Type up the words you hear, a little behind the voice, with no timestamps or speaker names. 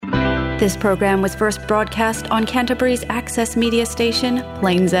This program was first broadcast on Canterbury's access media station,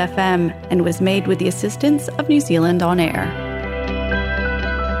 Plains FM, and was made with the assistance of New Zealand On Air.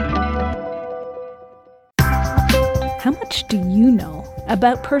 How much do you know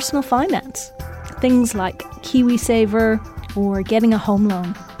about personal finance? Things like Kiwisaver or getting a home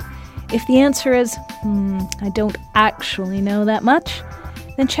loan. If the answer is, I don't actually know that much,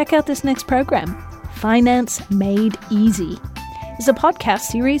 then check out this next program, Finance Made Easy. It's a podcast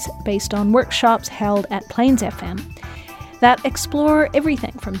series based on workshops held at Plains FM that explore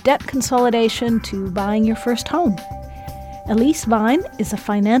everything from debt consolidation to buying your first home. Elise Vine is a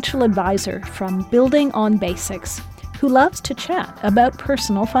financial advisor from Building on Basics who loves to chat about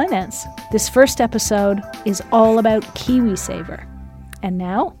personal finance. This first episode is all about Kiwisaver. And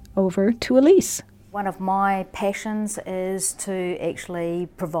now, over to Elise. One of my passions is to actually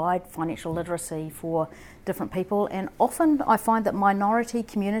provide financial literacy for different people, and often I find that minority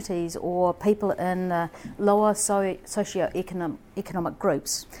communities or people in lower socio-economic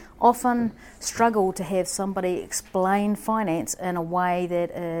groups often struggle to have somebody explain finance in a way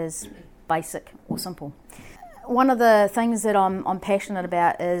that is basic or simple. One of the things that I'm passionate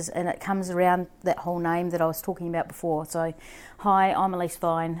about is, and it comes around that whole name that I was talking about before. So, hi, I'm Elise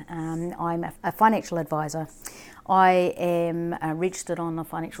Vine. I'm a financial advisor. I am registered on the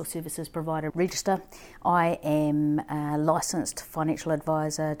Financial Services Provider Register. I am a licensed financial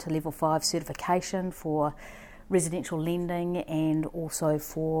advisor to Level 5 certification for residential lending and also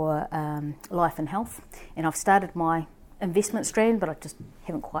for life and health. And I've started my investment strand, but I just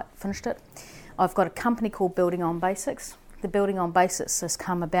haven't quite finished it. I've got a company called Building on Basics. The Building on Basics has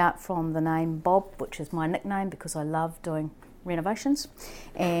come about from the name Bob, which is my nickname because I love doing renovations.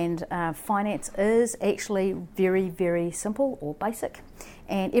 And finance is actually very, very simple or basic.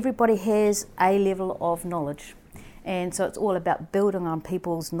 And everybody has a level of knowledge. And so it's all about building on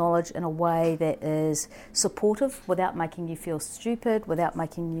people's knowledge in a way that is supportive without making you feel stupid, without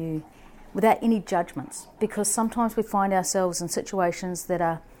any judgments. Because sometimes we find ourselves in situations that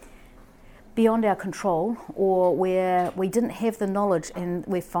are beyond our control, or where we didn't have the knowledge and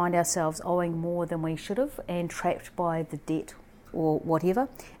we find ourselves owing more than we should have and trapped by the debt or whatever.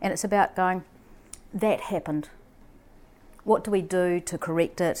 And it's about going, that happened. What do we do to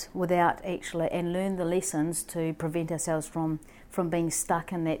correct it without actually, and learn the lessons to prevent ourselves from being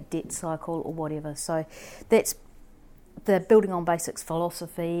stuck in that debt cycle or whatever. So that's the Building on Basics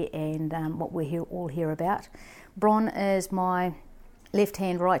philosophy and what we all hear about. Bron is my left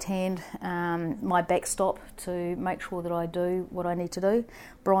hand, right hand, my backstop to make sure that I do what I need to do.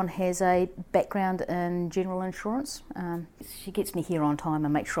 Bron has a background in general insurance. She gets me here on time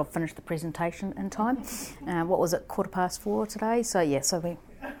and makes sure I've finished the presentation in time. What was it, 4:15 today? So we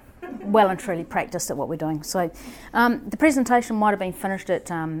well and truly practiced at what we're doing. So the presentation might have been finished at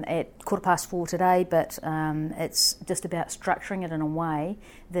 4:15 today, but it's just about structuring it in a way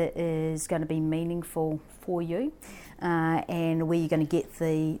that is going to be meaningful for you. And where you're going to get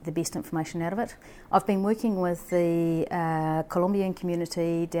the best information out of it. I've been working with the Colombian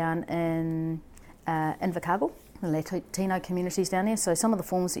community down in Invercargill, the Latino communities down there. So some of the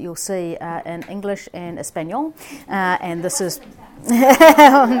forms that you'll see are in English and Espanol, and this is...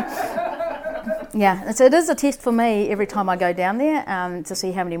 Yeah, so it is a test for me every time I go down there to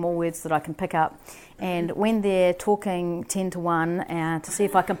see how many more words that I can pick up. And when they're talking 10 to 1, to see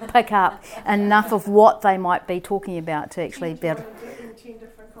if I can pick up enough of what they might be talking about to actually be able to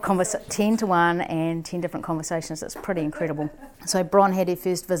 10 to 1 and 10 different conversations. It's pretty incredible. So Bron had her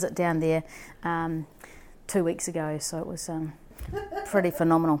first visit down there 2 weeks ago, so it was pretty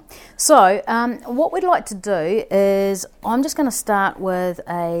phenomenal. So what we'd like to do is, I'm just going to start with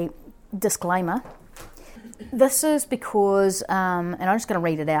a disclaimer. This is because, and I'm just going to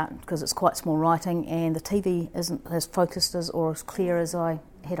read it out because it's quite small writing and the TV isn't as focused or as clear as I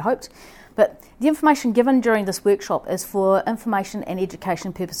had hoped. But the information given during this workshop is for information and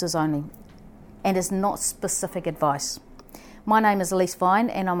education purposes only and is not specific advice. My name is Elise Vine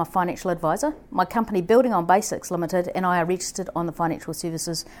and I'm a financial advisor. My company, Building on Basics Limited, and I are registered on the Financial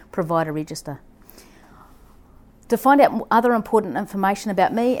Services Provider Register. To find out other important information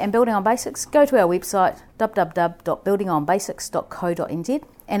about me and Building on Basics, go to our website www.buildingonbasics.co.nz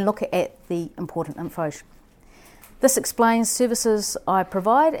and look at the important info. This explains services I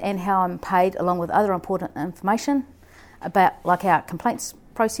provide and how I'm paid, along with other important information about, like, our complaints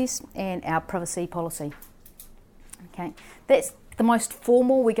process and our privacy policy. Okay, that's the most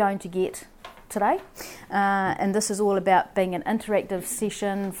formal we're going to get today, and this is all about being an interactive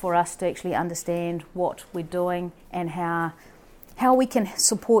session for us to actually understand what we're doing and how we can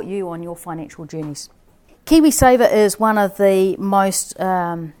support you on your financial journeys. Kiwisaver is one of the most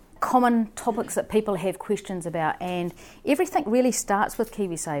common topics that people have questions about, and everything really starts with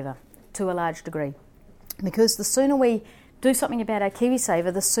Kiwisaver to a large degree, because the sooner we do something about our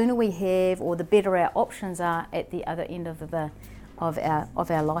Kiwisaver, the sooner we have, or the better our options are at the other end of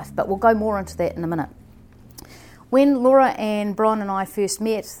our life. But we'll go more into that in a minute. When Laura and Brian and I first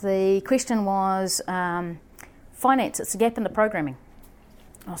met, the question was finance. It's a gap in the programming.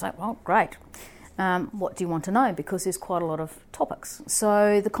 I was like, well, great. What do you want to know? Because there's quite a lot of topics.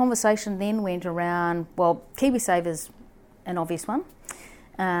 So the conversation then went around, well, Kiwisaver's an obvious one.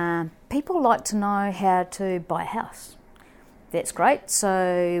 People like to know how to buy a house. That's great.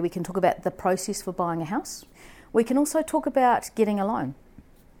 So we can talk about the process for buying a house. We can also talk about getting a loan.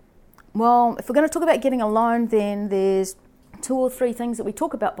 Well, if we're going to talk about getting a loan, then there's 2 or 3 things that we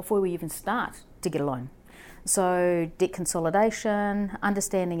talk about before we even start to get a loan. So debt consolidation,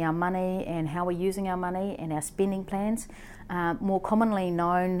 understanding our money and how we're using our money and our spending plans. More commonly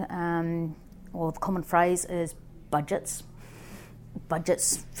known, or the common phrase is budgets.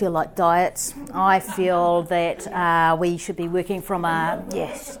 Budgets feel like diets. I feel that we should be working from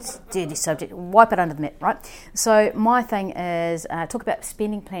dirty subject, wipe it under the mat, right? So my thing is talk about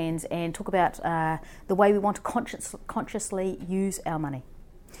spending plans and talk about the way we want to consciously use our money.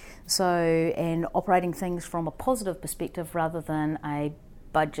 So, and operating things from a positive perspective rather than a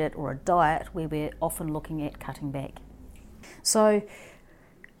budget or a diet where we're often looking at cutting back. So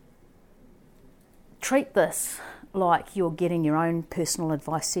treat this like you're getting your own personal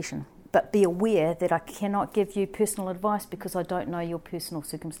advice session, but be aware that I cannot give you personal advice because I don't know your personal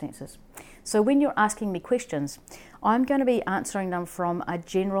circumstances. So when you're asking me questions, I'm going to be answering them from a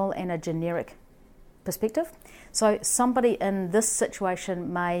general and a generic perspective. So somebody in this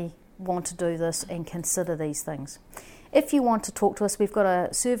situation may want to do this and consider these things. If you want to talk to us, we've got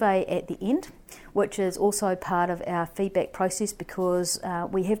a survey at the end, which is also part of our feedback process, because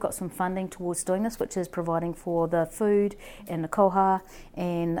we have got some funding towards doing this, which is providing for the food and the koha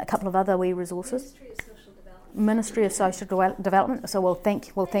and a couple of other wee resources. Ministry of Social Development. So we'll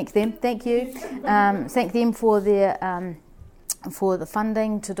thank them. Thank you. Thank them for their for the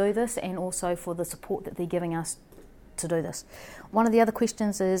funding to do this, and also for the support that they're giving us to do this. One of the other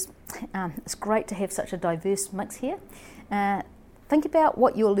questions is, it's great to have such a diverse mix here. Think about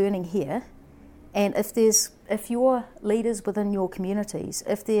what you're learning here, and if your leaders within your communities,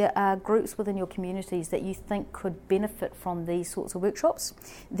 if there are groups within your communities that you think could benefit from these sorts of workshops,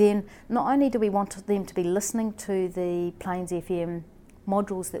 then not only do we want them to be listening to the Plains FM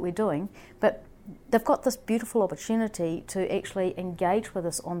modules that we're doing, but they've got this beautiful opportunity to actually engage with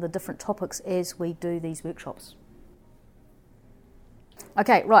us on the different topics as we do these workshops.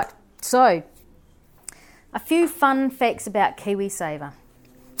 Okay, right, so a few fun facts about Kiwisaver.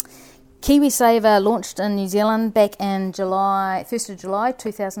 Kiwisaver launched in New Zealand back in 1st of July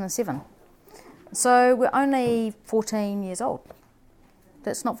 2007. So we're only 14 years old.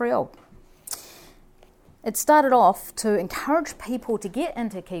 That's not very old. It started off to encourage people to get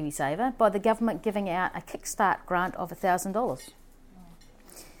into Kiwisaver by the government giving out a kickstart grant of $1,000.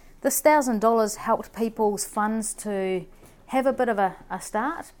 This $1,000 helped people's funds to have a bit of a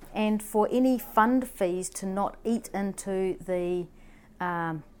start, and for any fund fees to not eat into the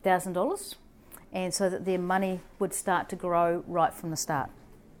 $1,000, and so that their money would start to grow right from the start.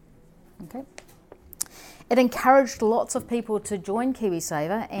 Okay. It encouraged lots of people to join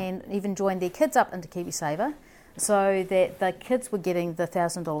Kiwisaver and even join their kids up into Kiwisaver, so that the kids were getting the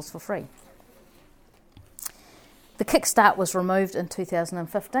 $1,000 for free. The kickstart was removed in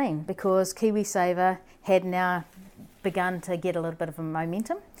 2015 because Kiwisaver had now begun to get a little bit of a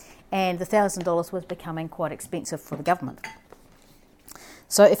momentum, and the $1,000 was becoming quite expensive for the government.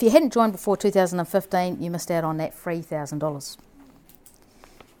 So if you hadn't joined before 2015, you missed out on that free $1,000.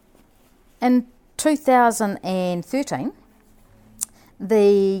 In 2013,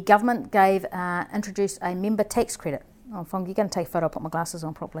 the government introduced a member tax credit. Oh, you're going to take a photo, I'll put my glasses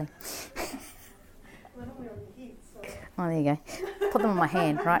on properly. Oh, there you go. Put them on my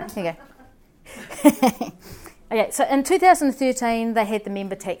hand, right? There you go. Okay, so in 2013, they had the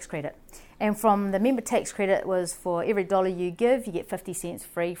member tax credit. And from the member tax credit was for every dollar you give, you get 50 cents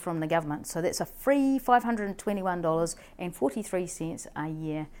free from the government. So that's a free $521.43 a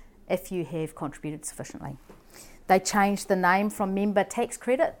year if you have contributed sufficiently. They changed the name from member tax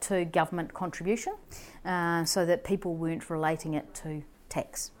credit to government contribution, so that people weren't relating it to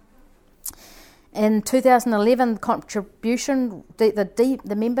tax. In 2011,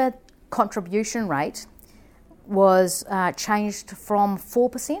 the member contribution rate was changed from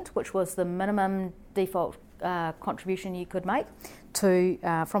 4%, which was the minimum default contribution you could make, to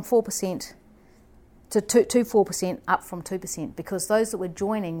from 4% to 4% up from 2%, because those that were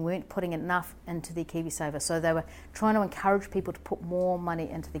joining weren't putting enough into their Kiwisaver. So they were trying to encourage people to put more money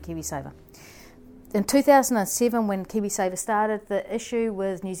into the Kiwisaver. In 2007, when Kiwisaver started, the issue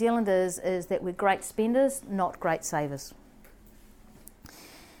with New Zealanders is that we're great spenders, not great savers.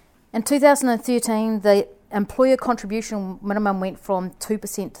 In 2013, the employer contribution minimum went from 2% to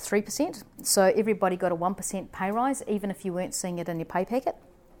 3%, so everybody got a 1% pay rise, even if you weren't seeing it in your pay packet.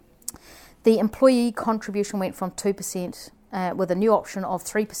 The employee contribution went from 2% with a new option of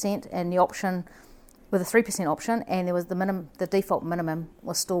 3%, and the option with a 3% option, and there was the default minimum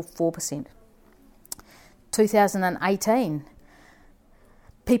was still 4%. 2018,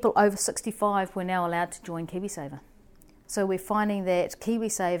 people over 65 were now allowed to join Kiwisaver. So we're finding that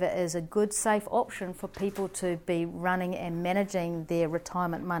Kiwisaver is a good, safe option for people to be running and managing their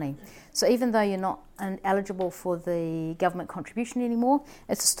retirement money. So even though you're not eligible for the government contribution anymore,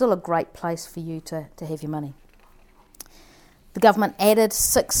 it's still a great place for you to have your money. The government added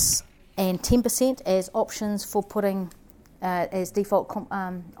 6 and 10% as options for putting, as default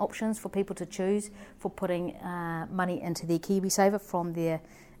options for people to choose for putting money into their Kiwisaver from their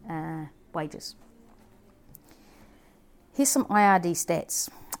wages. Here's some IRD stats.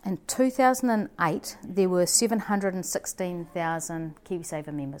 In 2008, there were 716,000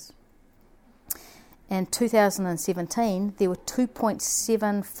 Kiwisaver members. In 2017, there were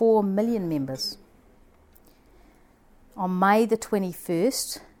 2.74 million members. On May the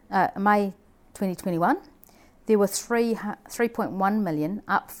 21st, May 2021, there were 3.1 million,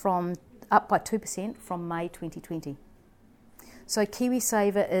 up by 2% from May 2020. So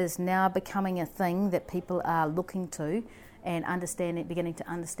Kiwisaver is now becoming a thing that people are looking to and beginning to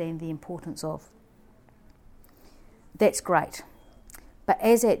understand the importance of. That's great. But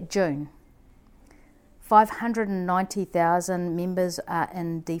as at June, 590,000 members are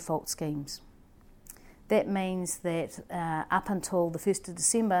in default schemes. That means that up until the 1st of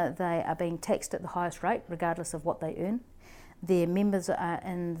December, they are being taxed at the highest rate, regardless of what they earn. Their members are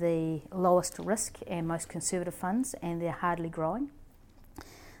in the lowest risk and most conservative funds, and they're hardly growing,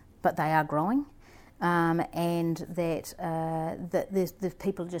 but they are growing, and that the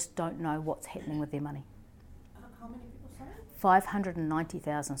people just don't know what's happening with their money. How many people, sorry?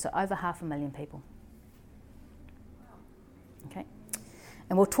 590,000, so over 500,000 people. Okay,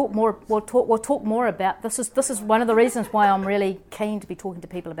 and we'll talk more. We'll talk more about this. This is one of the reasons why I'm really keen to be talking to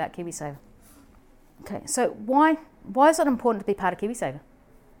people about Kiwisaver. Okay, so why is it important to be part of Kiwisaver?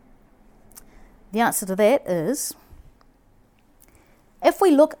 The answer to that is, if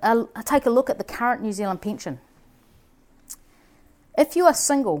we take a look at the current New Zealand pension. If you are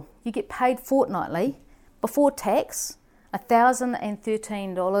single, you get paid fortnightly before tax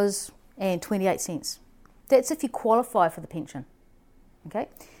 $1,013.28. That's if you qualify for the pension. Okay,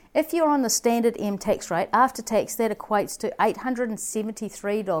 if you're on the standard M tax rate, after tax that equates to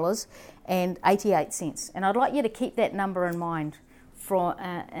 $873.88. And I'd like you to keep that number in mind for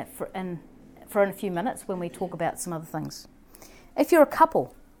in a few minutes when we talk about some other things. If you're a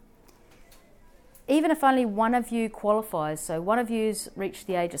couple, even if only one of you qualifies, so one of you's reached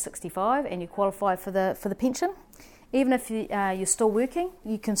the age of 65 and you qualify for the pension, even if you're still working,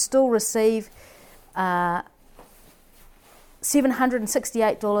 you can still receive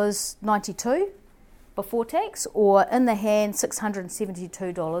 $768.92 before tax, or in the hand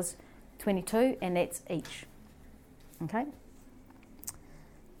 $672.22, and that's each. Okay.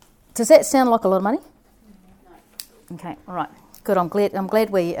 Does that sound like a lot of money? No. Okay. All right. Good. I'm glad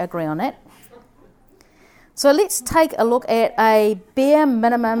we agree on that. So let's take a look at a bare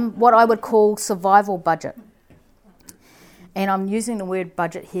minimum, what I would call survival budget. And I'm using the word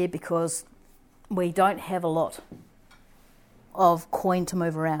budget here because we don't have a lot of coin to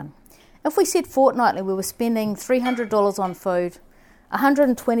move around. If we said fortnightly we were spending $300 on food,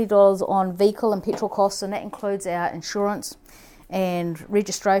 $120 on vehicle and petrol costs, and that includes our insurance and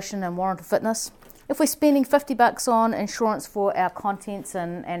registration and warrant of fitness. If we're spending $50 on insurance for our contents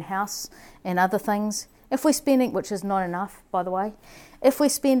and house and other things, if we're spending, which is not enough by the way, if we're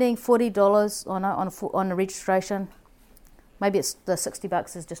spending $40 on the registration, maybe it's the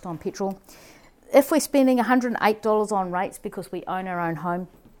 $60 is just on petrol. If we're spending $108 on rates because we own our own home,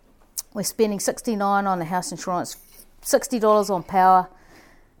 we're spending $69 on the house insurance, $60 on power,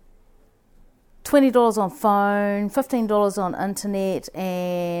 $20 on phone, $15 on internet,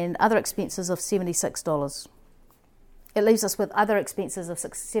 and other expenses of $76. It leaves us with other expenses of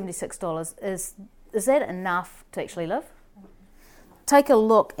 $76. Is that enough to actually live? Take a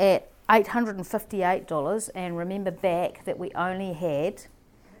look at $858 and remember back that we only had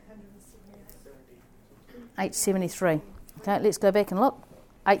 $873. Okay, let's go back and look.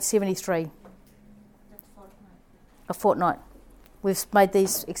 $873. a fortnight. We've made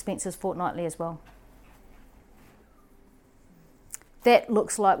these expenses fortnightly as well. That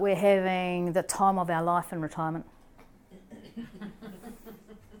looks like we're having the time of our life in retirement.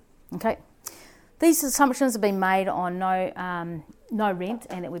 Okay. These assumptions have been made on no rent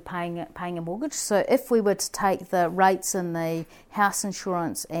and that we're paying a mortgage. So if we were to take the rates in the house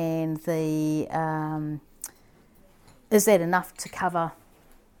insurance and the is that enough to cover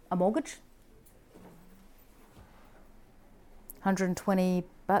a mortgage? $120,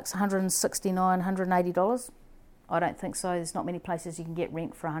 $169, $180. I don't think so. There's not many places you can get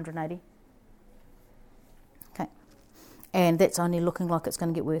rent for $180. Okay, and that's only looking like it's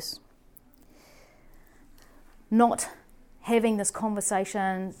going to get worse. Not having this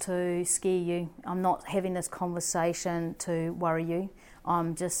conversation to scare you. I'm not having this conversation to worry you.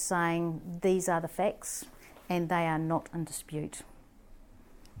 I'm just saying these are the facts and they are not in dispute.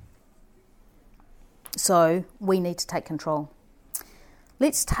 So we need to take control.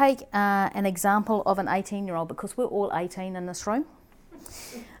 Let's take an example of an 18-year-old, because we're all 18 in this room.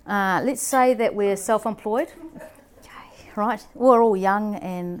 Let's say that we're self-employed, right? We're all young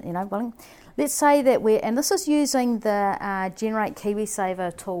and, willing. Let's say that and this is using the Generate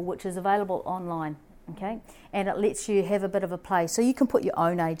Kiwisaver tool, which is available online, okay? And it lets you have a bit of a play. So you can put your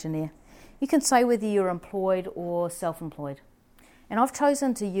own age in there. You can say whether you're employed or self-employed. And I've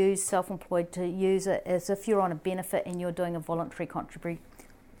chosen to use self-employed to use it as if you're on a benefit and you're doing a voluntary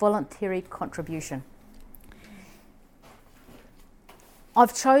contribution.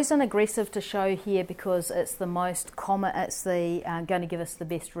 I've chosen aggressive to show here because it's the most common, it's the going to give us the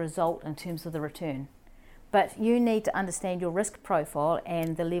best result in terms of the return. But you need to understand your risk profile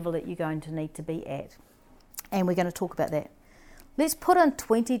and the level that you're going to need to be at. And we're going to talk about that. Let's put in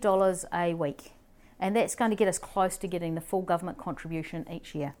 $20 a week. And that's going to get us close to getting the full government contribution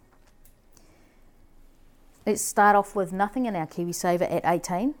each year. Let's start off with nothing in our Kiwisaver at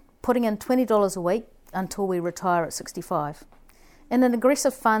 18, putting in $20 a week until we retire at 65. In an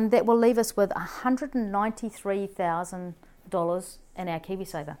aggressive fund, that will leave us with $193,000 in our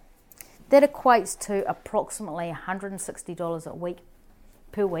Kiwisaver. That equates to approximately $160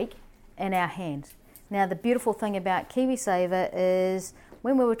 per week in our hand. Now, the beautiful thing about Kiwisaver is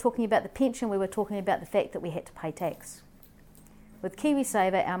when we were talking about the pension, we were talking about the fact that we had to pay tax. With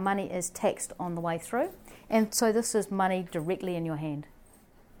Kiwisaver, our money is taxed on the way through, and so this is money directly in your hand.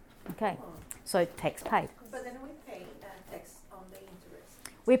 Okay, so tax paid. But then we pay tax on the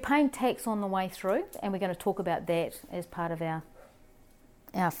interest. We're paying tax on the way through, and we're going to talk about that as part of our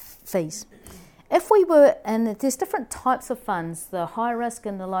fees. If we were, and there's different types of funds, the high risk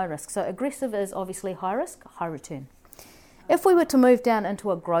and the low risk. So aggressive is obviously high risk, high return. If we were to move down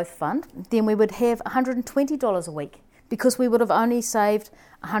into a growth fund, then we would have $120 a week because we would have only saved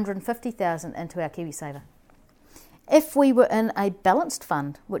 $150,000 into our Kiwisaver. If we were in a balanced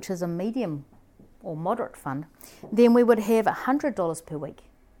fund, which is a medium or moderate fund, then we would have $100 per week.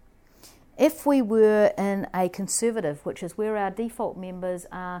 If we were in a conservative, which is where our default members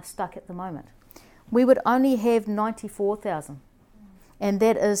are stuck at the moment, we would only have $94,000, and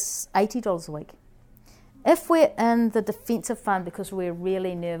that is $80 a week. If we're in the defensive fund because we're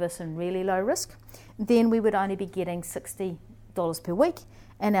really nervous and really low risk, then we would only be getting $60 per week,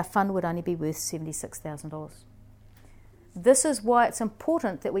 and our fund would only be worth $76,000. This is why it's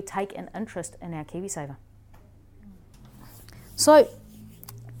important that we take an interest in our Kiwisaver. So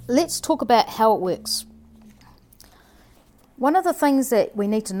let's talk about how it works. One of the things that we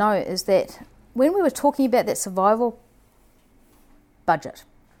need to know is that when we were talking about that survival budget,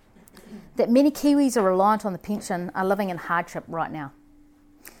 that many Kiwis are reliant on the pension are living in hardship right now.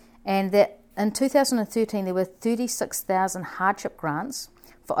 And that in 2013 there were 36,000 hardship grants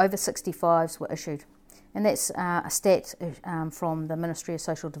for over 65s were issued. And that's a stat from the Ministry of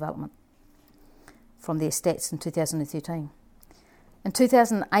Social Development, from their stats in 2013. In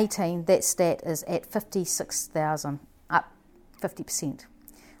 2018, that stat is at 56,000, up 50%.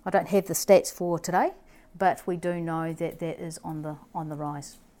 I don't have the stats for today, but we do know that that is on the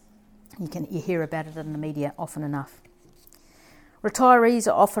rise. You hear about it in the media often enough. Retirees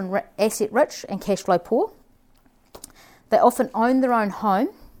are often asset rich and cash flow poor. They often own their own home,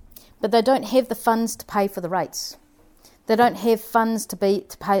 but they don't have the funds to pay for the rates. They don't have funds to be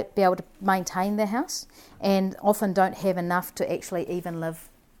able to maintain their house, and often don't have enough to actually even live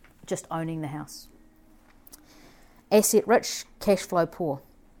just owning the house. Asset rich, cash flow poor.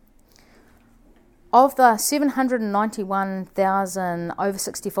 Of the 791,000 over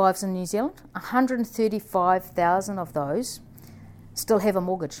 65s in New Zealand, 135,000 of those still have a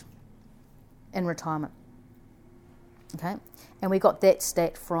mortgage in retirement. Okay, and we got that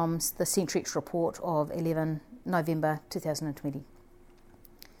stat from the Centrex report of 11 November 2020.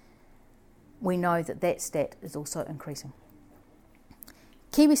 We know that stat is also increasing.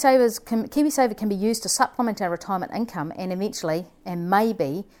 Kiwisaver can be used to supplement our retirement income and eventually, and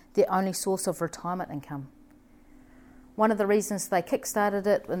maybe, the only source of retirement income. One of the reasons they kick-started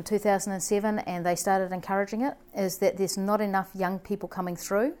it in 2007 and they started encouraging it is that there's not enough young people coming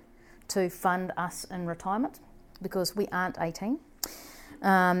through to fund us in retirement because we aren't 18.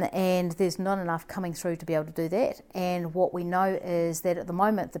 And there's not enough coming through to be able to do that. And what we know is that at the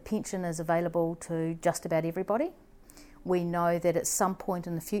moment the pension is available to just about everybody. We know that at some point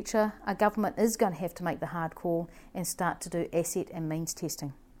in the future, our government is going to have to make the hard call and start to do asset and means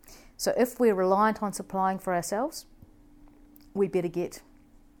testing. So if we're reliant on supplying for ourselves, we better get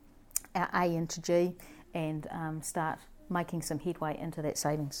our A into G and start making some headway into that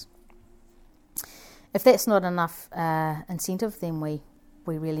savings. If that's not enough incentive, then we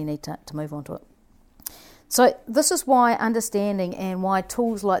really need to move on to it. So this is why understanding and why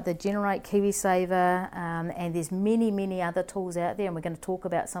tools like the Generate Kiwisaver, and there's many other tools out there, and we're going to talk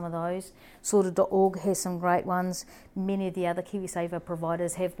about some of those. Sorted.org has some great ones. Many of the other Kiwisaver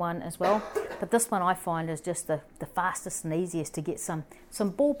providers have one as well. But this one I find is just the fastest and easiest to get some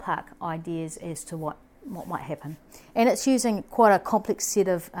ballpark ideas as to what might happen. And it's using quite a complex set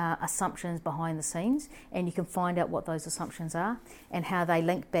of assumptions behind the scenes, and you can find out what those assumptions are and how they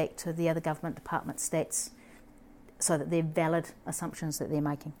link back to the other government department stats so that they're valid assumptions that they're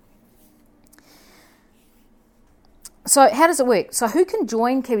making. So how does it work? So who can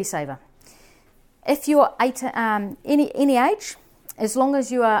join Kiwisaver? If you're any age, as long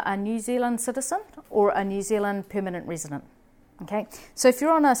as you are a New Zealand citizen or a New Zealand permanent resident. Okay, so if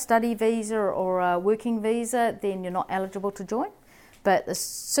you're on a study visa or a working visa, then you're not eligible to join. But as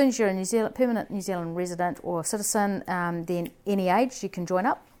soon as you're a permanent New Zealand resident or citizen, then any age you can join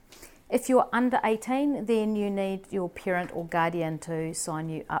up. If you're under 18, then you need your parent or guardian to sign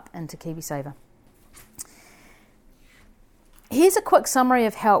you up into Kiwisaver. Here's a quick summary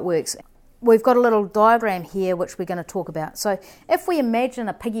of how it works. We've got a little diagram here which we're going to talk about. So if we imagine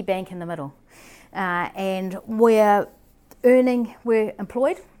a piggy bank in the middle, and we're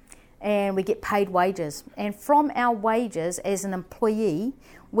employed and we get paid wages, and from our wages as an employee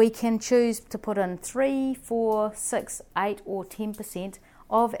we can choose to put in 3, 4, 6, 8 or 10%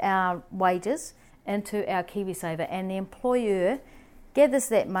 of our wages into our Kiwisaver, and the employer gathers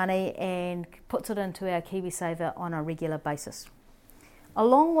that money and puts it into our Kiwisaver on a regular basis.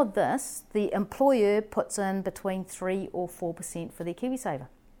 Along with this, the employer puts in between 3 or 4% for their Kiwisaver.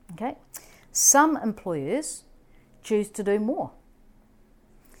 Okay? Some employers choose to do more.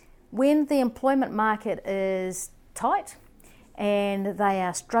 When the employment market is tight and they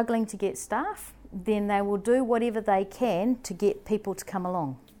are struggling to get staff, then they will do whatever they can to get people to come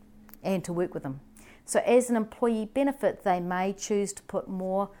along and to work with them. So as an employee benefit, they may choose to put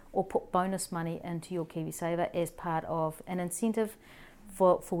more or put bonus money into your Kiwisaver as part of an incentive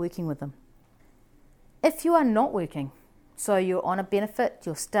for working with them. If you are not working, so you're on a benefit,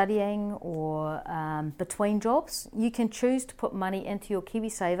 you're studying or between jobs, you can choose to put money into your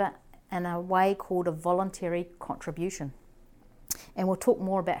Kiwisaver in a way called a voluntary contribution. And we'll talk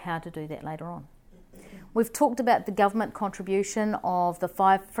more about how to do that later on. We've talked about the government contribution of the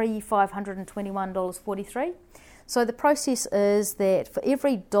free $521.43. So the process is that for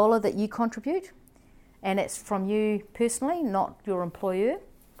every dollar that you contribute, and it's from you personally, not your employer,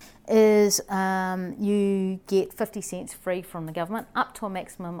 is you get 50 cents free from the government up to a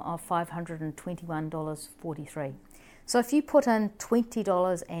maximum of $521.43. So if you put in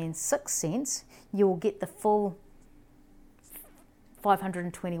 $20.06, you will get the full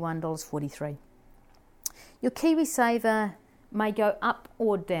 $521.43. Your Kiwisaver may go up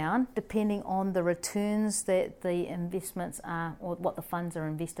or down depending on the returns that the investments are or what the funds are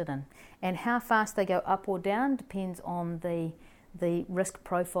invested in. And how fast they go up or down depends on the risk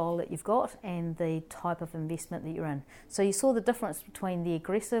profile that you've got and the type of investment that you're in. So you saw the difference between the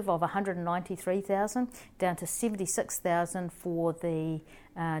aggressive of $193,000 down to $76,000 for the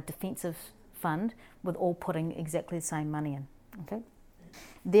defensive fund, with all putting exactly the same money in. Okay.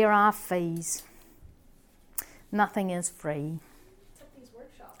 There are fees. Nothing is free.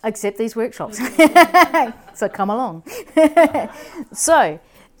 Except these workshops. So come along. So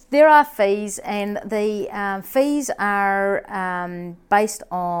there are fees, and the fees are based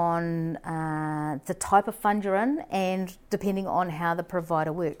on the type of fund you're in and depending on how the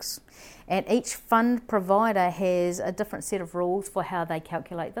provider works. And each fund provider has a different set of rules for how they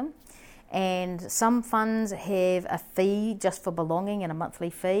calculate them. And some funds have a fee just for belonging and a monthly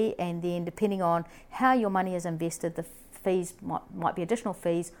fee, and then depending on how your money is invested, the fees might be additional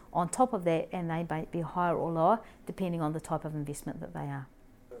fees on top of that, and they may be higher or lower depending on the type of investment that they are.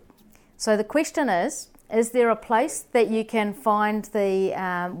 So the question is there a place that you can find the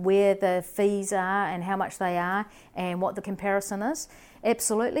where the fees are and how much they are and what the comparison is?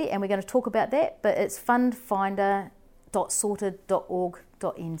 Absolutely, and we're going to talk about that, but it's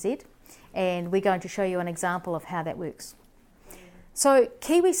fundfinder.sorted.org.nz, and we're going to show you an example of how that works. So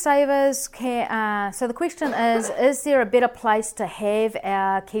Kiwisavers so the question is there a better place to have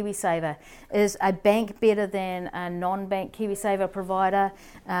our Kiwisaver? Is a bank better than a non-bank Kiwisaver provider?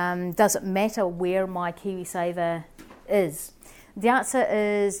 Does it matter where my Kiwisaver is? The answer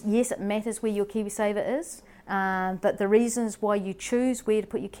is yes, it matters where your Kiwisaver is, but the reasons why you choose where to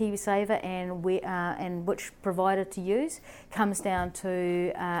put your Kiwisaver and which provider to use comes down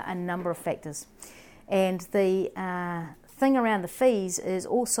to a number of factors. And the thing around the fees is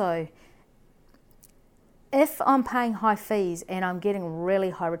also, if I'm paying high fees and I'm getting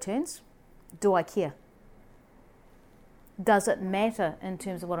really high returns, do I care? Does it matter in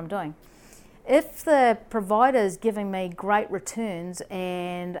terms of what I'm doing? If the provider is giving me great returns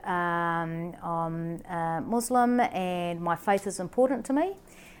and I'm Muslim and my faith is important to me,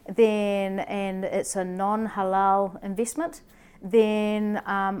 and it's a non-halal investment, then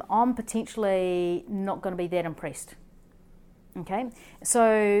I'm potentially not going to be that impressed. Okay,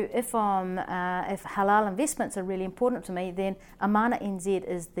 so if halal investments are really important to me, then Amana NZ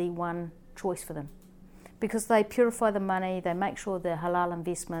is the one choice for them, because they purify the money, they make sure they're halal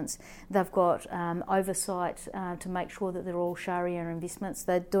investments, they've got oversight to make sure that they're all Sharia investments,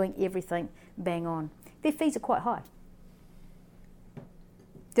 they're doing everything bang on. Their fees are quite high.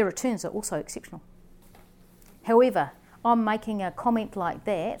 Their returns are also exceptional. However, I'm making a comment like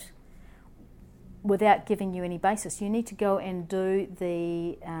that without giving you any basis. You need to go and do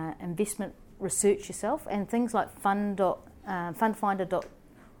the investment research yourself, and things like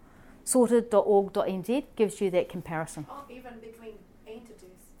fundfinder.sorted.org.nz gives you that comparison. Oh, even between entities.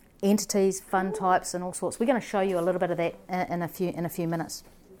 Entities, fund types, and all sorts. We're going to show you a little bit of that in a few minutes.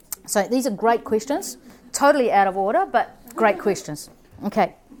 So these are great questions, totally out of order, but great questions.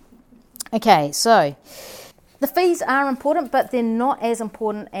 Okay, so the fees are important, but they're not as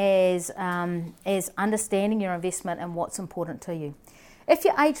important as understanding your investment and what's important to you. If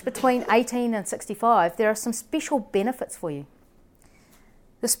you're aged between 18 and 65, there are some special benefits for you.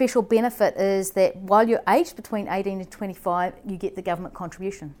 The special benefit is that while you're aged between 18 and 25, you get the government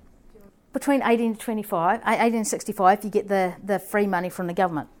contribution. Between 18 and 65, you get the free money from the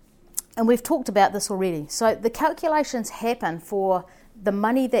government. And we've talked about this already. So the calculations happen for the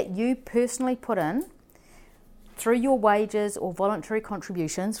money that you personally put in through your wages or voluntary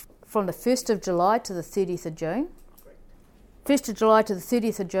contributions from the 1st of July to the 30th of June. 1st of July to the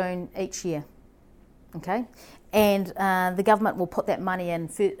 30th of June each year. Okay? And the government will put that money in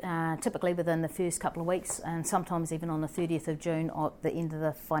typically within the first couple of weeks, and sometimes even on the 30th of June at the end of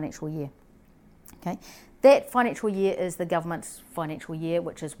the financial year. Okay? That financial year is the government's financial year,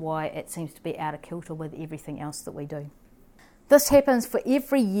 which is why it seems to be out of kilter with everything else that we do. This happens for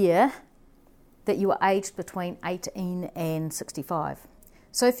every year that you are aged between 18 and 65.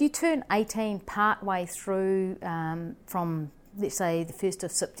 So if you turn 18 part way through from, let's say, the 1st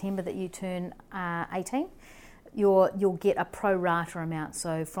of September that you turn 18, you'll get a pro rata amount.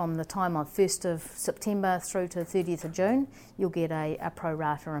 So from the time of 1st of September through to 30th of June, you'll get a pro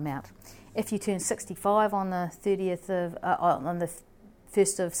rata amount. If you turn 65 on the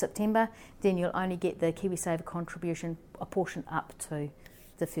 1st of September, then you'll only get the Kiwisaver contribution, a portion up to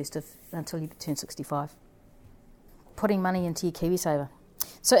the 1st of, until you turn 65. Putting money into your Kiwisaver.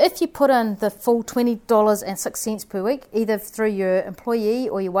 So if you put in the full $20.06 per week, either through your employee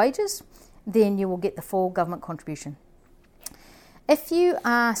or your wages, then you will get the full government contribution. If you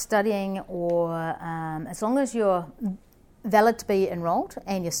are studying, or as long as you're valid to be enrolled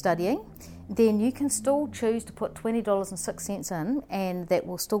and you're studying, then you can still choose to put $20.06 in, and that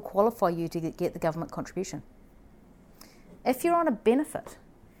will still qualify you to get the government contribution. If you're on a benefit,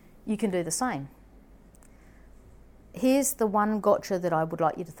 you can do the same. Here's the one gotcha that I would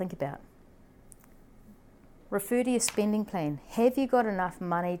like you to think about. Refer to your spending plan. Have you got enough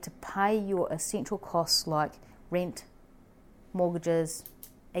money to pay your essential costs like rent, mortgages,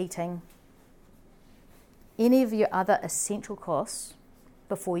 eating, any of your other essential costs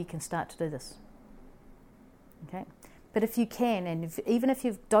before you can start to do this? Okay. But if you can, and even if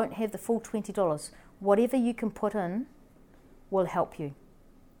you don't have the full $20, whatever you can put in will help you.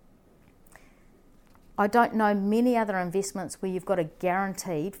 I don't know many other investments where you've got a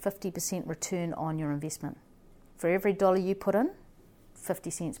guaranteed 50% return on your investment. For every dollar you put in, 50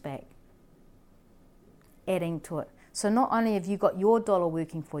 cents back, adding to it. So not only have you got your dollar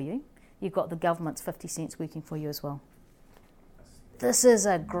working for you, you've got the government's 50 cents working for you as well. This is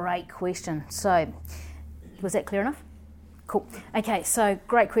a great question. So, was that clear enough? Cool. Okay, so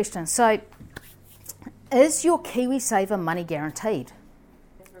great question. So, is your Kiwisaver money guaranteed?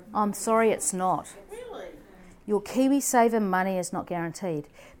 I'm sorry, it's not. Your Kiwisaver money is not guaranteed.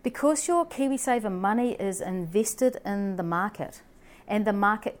 Because your Kiwisaver money is invested in the market, and the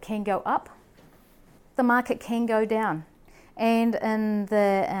market can go up, the market can go down. And in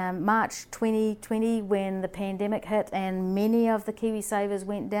the March 2020, when the pandemic hit and many of the Kiwisavers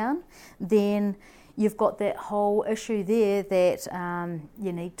went down, then you've got that whole issue there that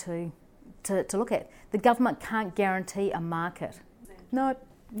you need to look at. The government can't guarantee a market.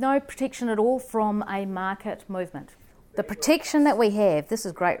 No protection at all from a market movement. The protection that we have, this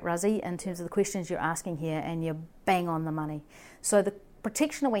is great, Ruzzy, in terms of the questions you're asking here, and you're bang on the money. So the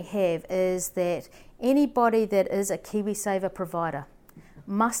protection that we have is that anybody that is a Kiwisaver provider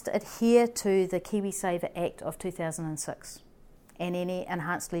must adhere to the Kiwisaver Act of 2006 and any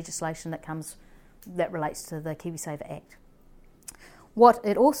enhanced legislation that relates to the Kiwisaver Act. What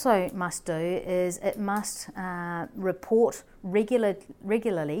it also must do is it must report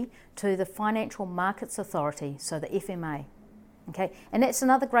regularly to the Financial Markets Authority, so the FMA. Okay, and that's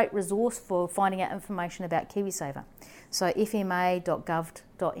another great resource for finding out information about Kiwisaver. So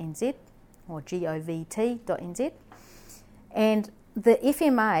fma.gov.nz or govt.nz. And the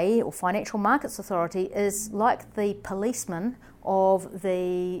FMA, or Financial Markets Authority, is like the policeman of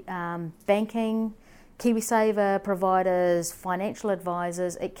the banking, Kiwisaver providers, financial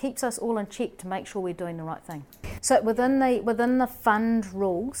advisors. It keeps us all in check to make sure we're doing the right thing. So within the fund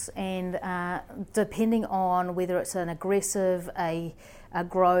rules, and depending on whether it's an aggressive, a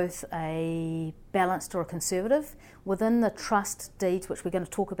growth, a balanced or a conservative, within the trust deeds, which we're going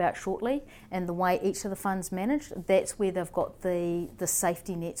to talk about shortly, and the way each of the funds managed, that's where they've got the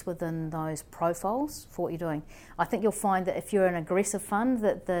safety nets within those profiles for what you're doing. I think you'll find that if you're an aggressive fund,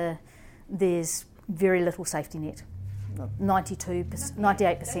 that there's very little safety net, 92%,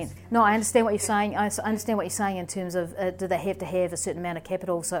 98%. No, I understand what you're saying. I understand what you're saying in terms of do they have to have a certain amount of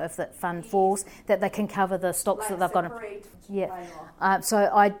capital so if that fund falls that they can cover the stocks that they've got. So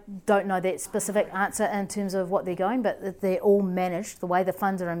I don't know that specific answer in terms of what they're going, but they're all managed. The way the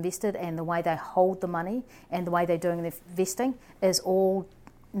funds are invested and the way they hold the money and the way they're doing their vesting is all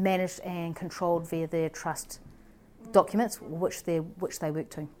managed and controlled via their trust documents, which they work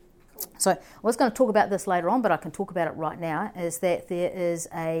to. So I was going to talk about this later on, but I can talk about it right now, is that there is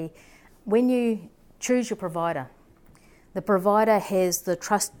when you choose your provider, the provider has the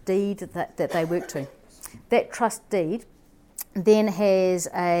trust deed that they work to. That trust deed then has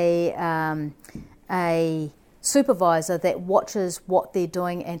a supervisor that watches what they're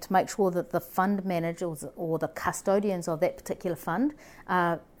doing and to make sure that the fund managers or the custodians of that particular fund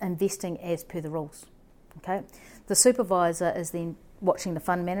are investing as per the rules. Okay, the supervisor is then watching the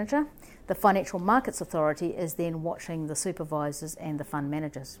fund manager. The Financial Markets Authority is then watching the supervisors and the fund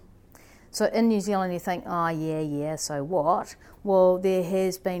managers. So in New Zealand you think, so what? Well, there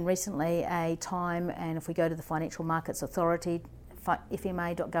has been recently a time, and if we go to the Financial Markets Authority,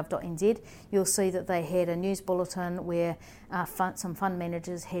 fma.gov.nz, you'll see that they had a news bulletin where some fund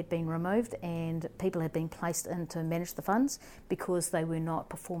managers had been removed and people had been placed in to manage the funds because they were not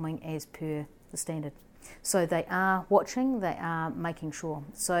performing as per the standard. So they are watching, they are making sure.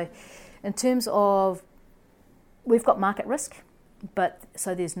 So in terms of, we've got market risk, but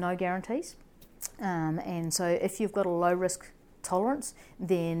so there's no guarantees. And so if you've got a low risk tolerance,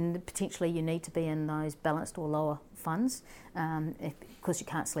 then potentially you need to be in those balanced or lower funds because you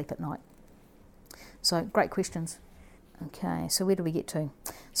can't sleep at night. So great questions. Okay, so where do we get to?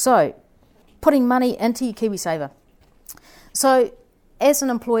 So putting money into your Kiwisaver. So as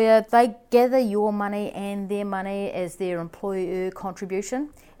an employer, they gather your money and their money as their employer contribution,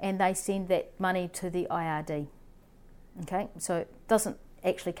 and they send that money to the IRD. Okay, so it doesn't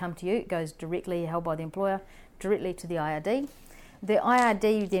actually come to you, it goes directly, held by the employer, directly to the IRD. The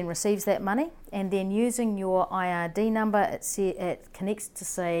IRD then receives that money, and then using your IRD number, it connects to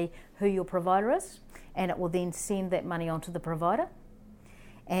say who your provider is, and it will then send that money on to the provider.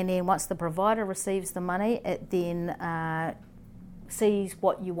 And then once the provider receives the money, it then sees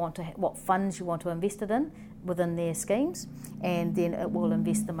what funds you want to invest it in within their schemes, and then it will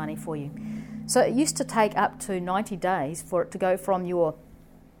invest the money for you. So it used to take up to 90 days for it to go from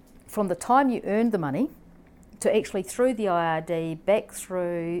the time you earned the money to actually through the IRD back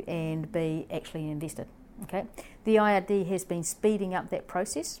through and be actually invested. Okay, the IRD has been speeding up that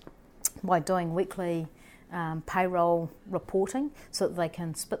process by doing weekly payroll reporting so that they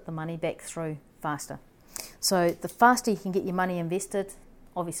can spit the money back through faster. So the faster you can get your money invested,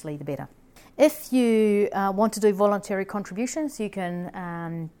 obviously the better. If you want to do voluntary contributions, you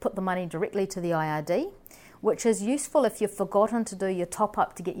can put the money directly to the IRD, which is useful if you've forgotten to do your top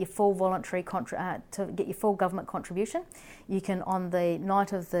up to get your full to get your full government contribution. You can, on the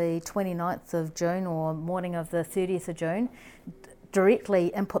night of the 29th of June or morning of the 30th of June, directly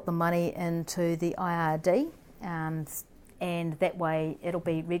input the money into the IRD, and that way it'll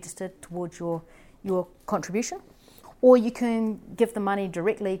be registered towards your contribution. Or you can give the money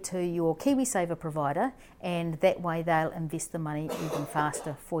directly to your Kiwisaver provider, and that way they'll invest the money even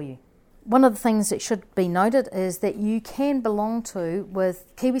faster for you. One of the things that should be noted is that you can belong to,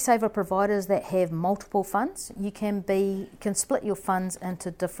 with Kiwisaver providers that have multiple funds, you can split your funds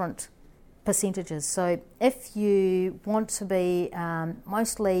into different percentages. So if you want to be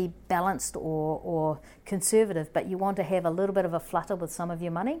mostly balanced or conservative, but you want to have a little bit of a flutter with some of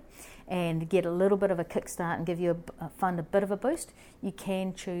your money and get a little bit of a kickstart and give your fund a bit of a boost, you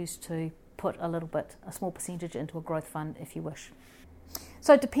can choose to put a small percentage into a growth fund if you wish.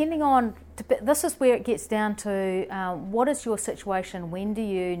 So depending on, this is where it gets down to what is your situation, when do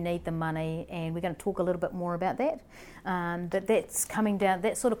you need the money, and we're going to talk a little bit more about that. That's coming down,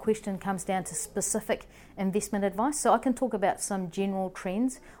 that sort of question comes down to specific investment advice. So I can talk about some general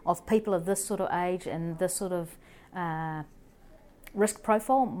trends of people of this sort of age and this sort of risk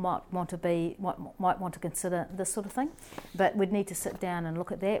profile might want to consider this sort of thing, but we'd need to sit down and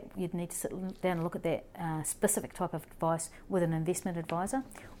look at that. You'd need to sit down and look at that specific type of advice with an investment advisor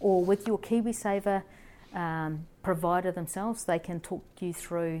or with your Kiwisaver provider themselves. They can talk you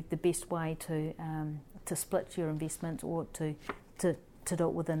through the best way to split your investment or to do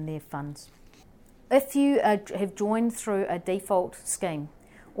it within their funds. If you have joined through a default scheme,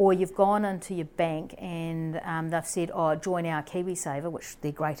 or you've gone into your bank and they've said, join our Kiwisaver, which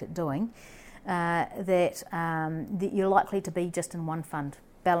they're great at doing, that you're likely to be just in one fund,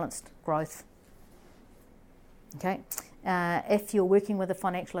 balanced growth. Okay. If you're working with a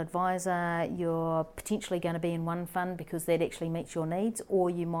financial advisor, you're potentially going to be in one fund because that actually meets your needs, or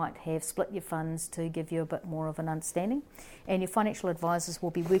you might have split your funds to give you a bit more of an understanding. And your financial advisors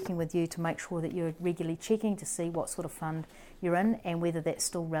will be working with you to make sure that you're regularly checking to see what sort of fund you're in and whether that's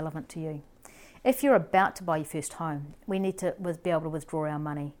still relevant to you. If you're about to buy your first home, we need to be able to withdraw our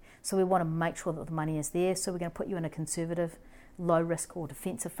money. So we want to make sure that the money is there. So we're going to put you in a conservative, low risk or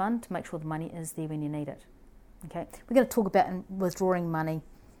defensive fund to make sure the money is there when you need it. Okay, we're going to talk about withdrawing money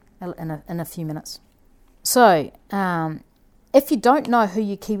in a few minutes. So, if you don't know who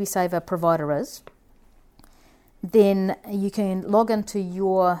your Kiwisaver provider is, then you can log into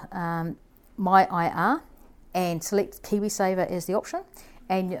your My IR and select Kiwisaver as the option,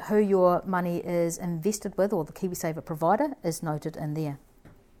 and who your money is invested with, or the Kiwisaver provider, is noted in there.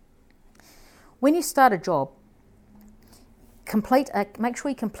 When you start a job, make sure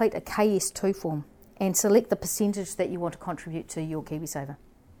you complete a KS2 form and select the percentage that you want to contribute to your Kiwisaver.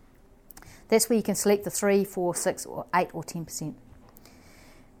 That's where you can select the 3, 4, 6, or 8 or 10%.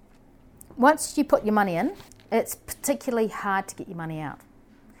 Once you put your money in, it's particularly hard to get your money out.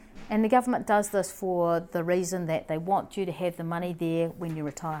 And the government does this for the reason that they want you to have the money there when you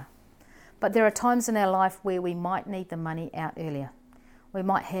retire. But there are times in our life where we might need the money out earlier. We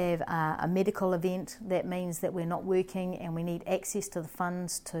might have a medical event that means that we're not working and we need access to the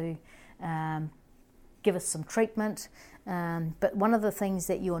funds to give us some treatment. But one of the things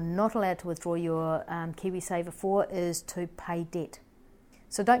that you're not allowed to withdraw your Kiwisaver for is to pay debt.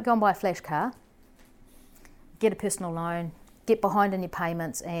 So don't go and buy a flash car, get a personal loan, get behind in your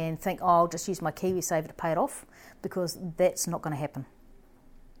payments and think, I'll just use my Kiwisaver to pay it off, because that's not going to happen.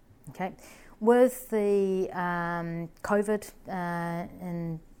 Okay, with the COVID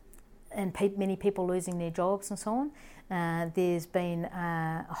and many people losing their jobs and so on, there's been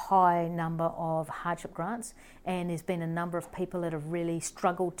a high number of hardship grants, and there's been a number of people that have really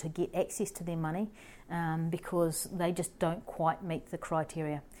struggled to get access to their money because they just don't quite meet the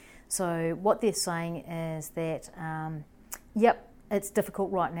criteria. So what they're saying is that, it's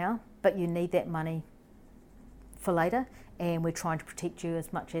difficult right now, but you need that money for later, and we're trying to protect you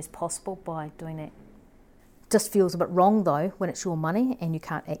as much as possible by doing that. Just feels a bit wrong though when it's your money and you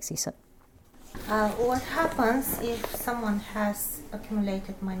can't access it. What happens if someone has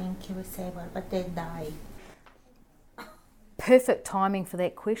accumulated money in Kiwisaver but they die? Perfect timing for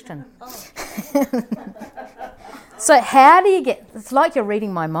that question. So how do you it's like you're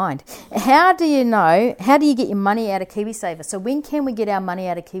reading my mind. How do you get your money out of Kiwisaver? So when can we get our money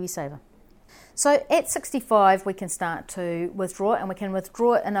out of Kiwisaver? So at 65 we can start to withdraw, and we can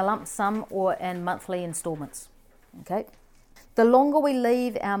withdraw it in a lump sum or in monthly instalments. Okay. The longer we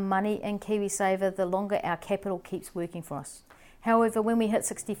leave our money in Kiwisaver, the longer our capital keeps working for us. However, when we hit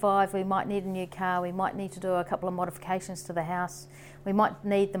 65, we might need a new car, we might need to do a couple of modifications to the house, we might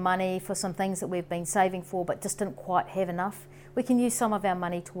need the money for some things that we've been saving for but just didn't quite have enough. We can use some of our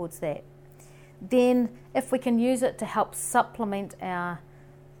money towards that. Then, if we can use it to help supplement our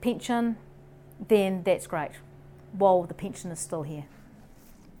pension, then that's great, while the pension is still here.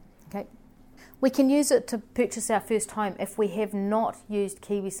 Okay. We can use it to purchase our first home if we have not used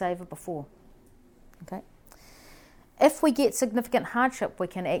Kiwisaver before. Okay. If we get significant hardship, we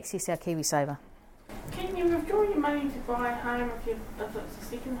can access our Kiwisaver. Can you withdraw your money to buy a home if it's a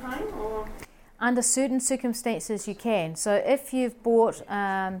second home, or? Under certain circumstances, you can. So if you've bought,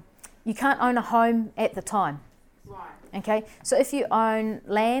 you can't own a home at the time. Right. Okay. So if you own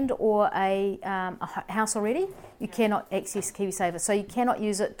land or a house already, you cannot access Kiwisaver. So you cannot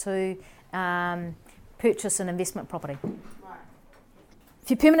use it to purchase an investment property. Right.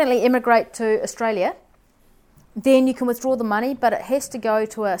 If you permanently immigrate to Australia, then you can withdraw the money, but it has to go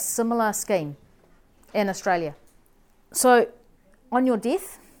to a similar scheme in Australia. So on your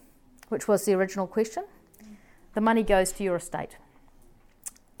death, which was the original question, the money goes to your estate.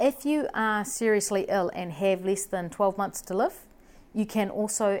 If you are seriously ill and have less than 12 months to live, you can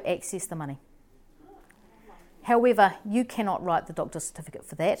also access the money. However, you cannot write the doctor's certificate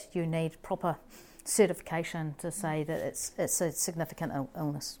for that. You need proper certification to say that it's a significant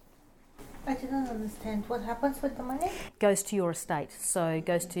illness. I didn't understand. What happens with the money? Goes to your estate, so it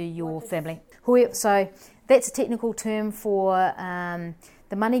goes to your family. So that's a technical term for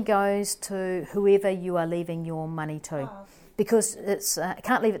the money goes to whoever you are leaving your money to. Oh. Because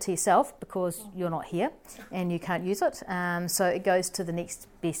can't leave it to yourself because you're not here and you can't use it. So it goes to the next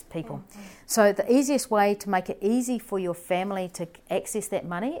best people. Mm-hmm. So the easiest way to make it easy for your family to access that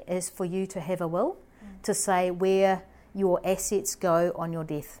money is for you to have a will to say where your assets go on your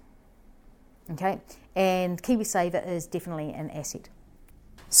death. Okay, and Kiwisaver is definitely an asset.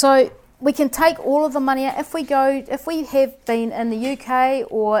 So we can take all of the money out if we have been in the UK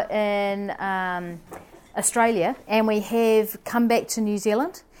or in Australia and we have come back to New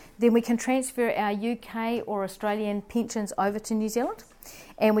Zealand, then we can transfer our UK or Australian pensions over to New Zealand,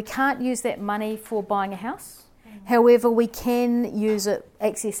 and we can't use that money for buying a house. However, we can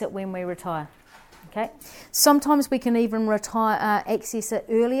access it when we retire. Okay, sometimes we can even access it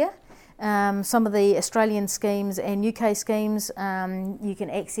earlier. Some of the Australian schemes and UK schemes, you can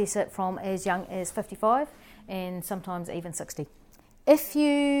access it from as young as 55 and sometimes even 60. If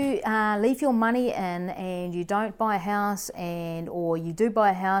you leave your money in and you don't buy a house or you do buy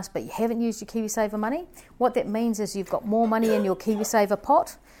a house but you haven't used your Kiwisaver money, what that means is you've got more money in your Kiwisaver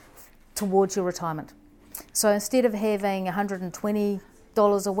pot towards your retirement. So instead of having $120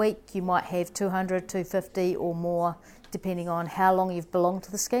 a week, you might have $200, $250 or more, depending on how long you've belonged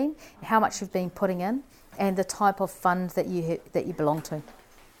to the scheme, how much you've been putting in, and the type of fund that you belong to.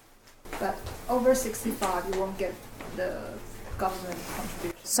 But over 65, you won't get the government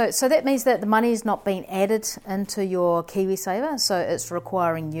contribution. So that means that the money is not being added into your Kiwisaver, so it's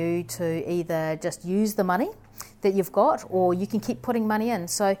requiring you to either just use the money that you've got, or you can keep putting money in.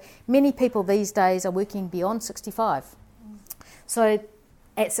 So many people these days are working beyond 65. So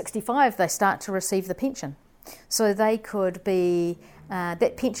at 65, they start to receive the pension. So they could be,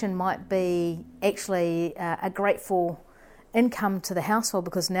 that pension might be actually a grateful income to the household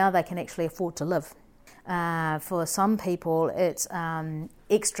because now they can actually afford to live. For some people, it's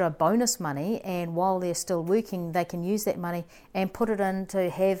extra bonus money, and while they're still working, they can use that money and put it in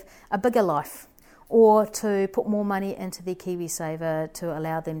to have a bigger life or to put more money into their Kiwisaver to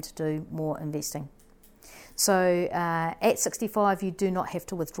allow them to do more investing. So at 65, you do not have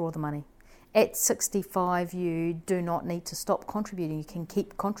to withdraw the money. At 65, you do not need to stop contributing. You can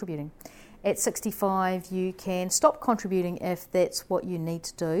keep contributing. At 65, you can stop contributing if that's what you need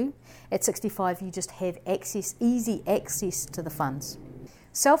to do. At 65, you just have easy access to the funds.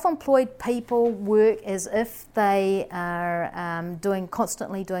 Self-employed people work as if they are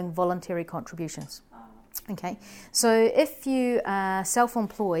constantly doing voluntary contributions. Okay, so if you are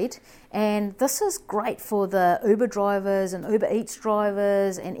self-employed, and this is great for the Uber drivers and Uber Eats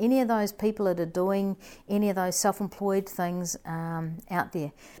drivers and any of those people that are doing any of those self-employed things out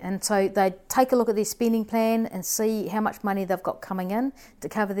there. And so they take a look at their spending plan and see how much money they've got coming in to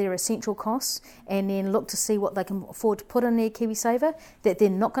cover their essential costs, and then look to see what they can afford to put in their Kiwisaver that they're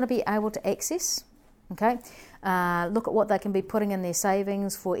not going to be able to access. Okay, look at what they can be putting in their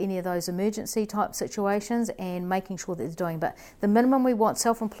savings for any of those emergency type situations and making sure that they're doing. But the minimum we want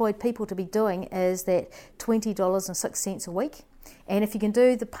self-employed people to be doing is that $20.06 a week. And if you can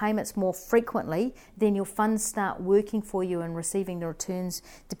do the payments more frequently, then your funds start working for you and receiving the returns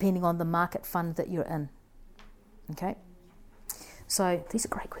depending on the market fund that you're in. Okay, so these are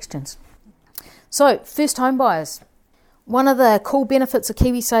great questions. So first home buyers. One of the cool benefits of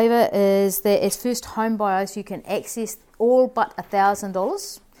Kiwisaver is that as first home buyers you can access all but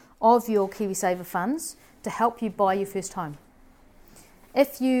 $1,000 of your Kiwisaver funds to help you buy your first home.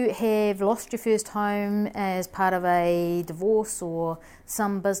 If you have lost your first home as part of a divorce or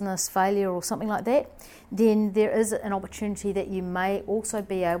some business failure or something like that, then there is an opportunity that you may also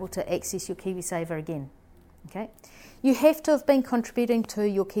be able to access your Kiwisaver again. Okay, you have to have been contributing to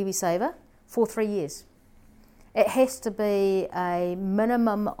your Kiwisaver for 3 years. It has to be a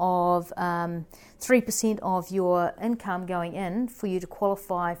minimum of 3% of your income going in for you to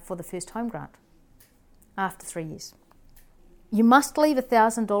qualify for the first home grant after 3 years. You must leave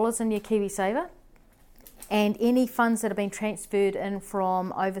 $1,000 in your Kiwisaver, and any funds that have been transferred in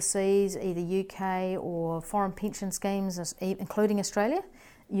from overseas, either UK or foreign pension schemes, including Australia,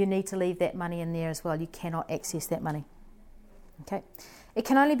 you need to leave that money in there as well. You cannot access that money. Okay. It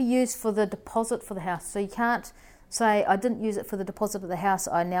can only be used for the deposit for the house. So you can't say, I didn't use it for the deposit of the house,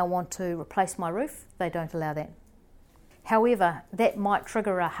 I now want to replace my roof. They don't allow that. However, that might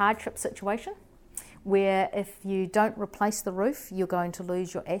trigger a hardship situation where if you don't replace the roof, you're going to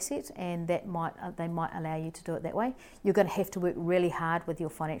lose your asset, and they might allow you to do it that way. You're going to have to work really hard with your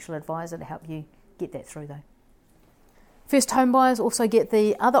financial advisor to help you get that through though. First home buyers also get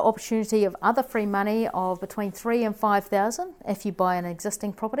the other opportunity of other free money of between $3,000 and $5,000 if you buy an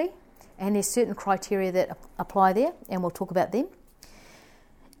existing property, and there's certain criteria that apply there, and we'll talk about them.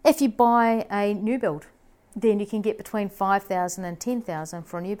 If you buy a new build, then you can get between $5,000 and $10,000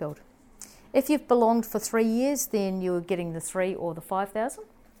 for a new build. If you've belonged for 3 years, then you're getting the 3 or the 5,000.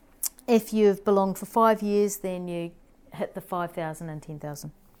 If you've belonged for 5 years, then you hit the 5,000 and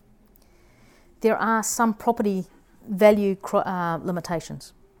 10,000. There are some property value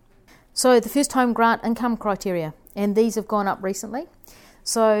limitations. So the first home grant income criteria, and these have gone up recently.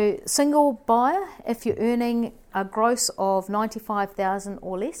 So single buyer, if you're earning a gross of 95,000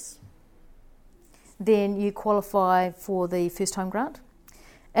 or less, then you qualify for the first home grant.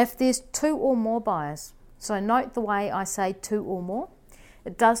 If there's 2 or more buyers, so note the way I say 2 or more,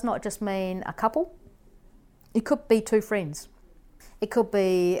 it does not just mean a couple. It could be 2 friends. It could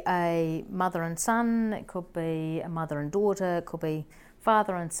be a mother and son, it could be a mother and daughter, it could be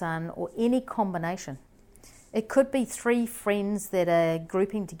father and son, or any combination. It could be 3 friends that are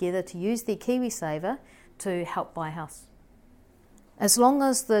grouping together to use their Kiwisaver to help buy a house. As long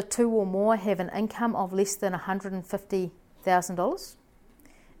as the 2 or more have an income of less than $150,000,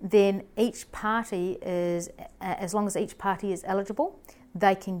 then each party is, as long as each party is eligible,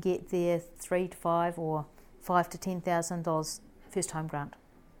 they can get their $3,000 to $5,000 or $5,000 to $10,000 first home grant.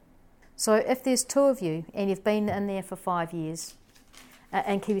 So if there's 2 of you and you've been in there for 5 years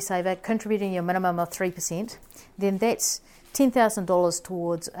in Kiwisaver, contributing your minimum of 3%, then that's $10,000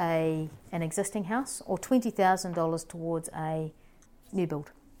 towards an existing house or $20,000 towards a new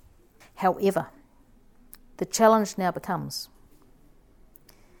build. However, the challenge now becomes,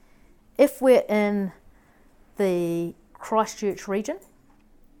 if we're in the Christchurch region,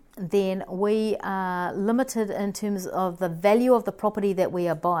 then we are limited in terms of the value of the property that we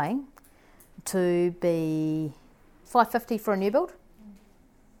are buying to be $550,000 for a new build,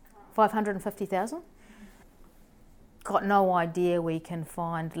 $550,000. Got no idea we can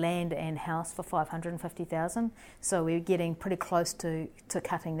find land and house for $550,000, so we're getting pretty close to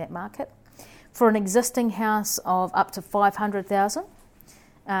cutting that market. For an existing house of up to $500,000,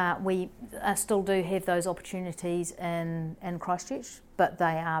 we still do have those opportunities in Christchurch, but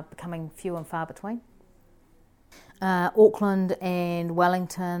they are becoming few and far between. Auckland and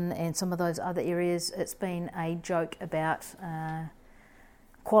Wellington and some of those other areas, it's been a joke about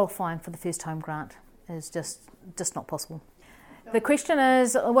qualifying for the first home grant. Is just not possible. The question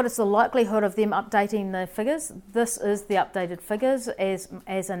is, what is the likelihood of them updating the figures? This is the updated figures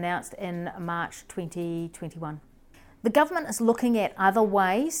as announced in March 2021. The government is looking at other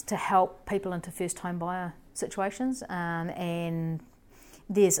ways to help people into first home buyer situations, and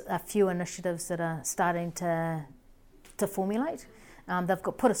there's a few initiatives that are starting to formulate. They've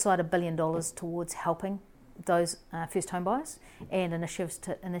put aside $1 billion towards helping those first home buyers and initiatives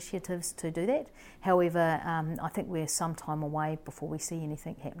to do that. However, I think we're some time away before we see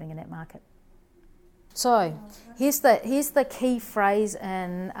anything happening in that market. So here's the key phrase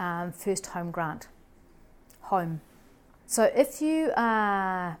in first home grant. home. So if you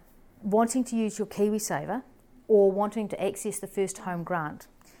are wanting to use your Kiwisaver or wanting to access the first home grant,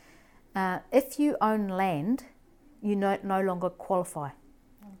 if you own land, you no longer qualify.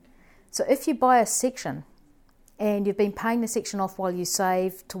 So if you buy a section and you've been paying the section off while you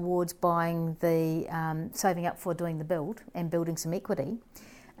save towards buying saving up for doing the build and building some equity,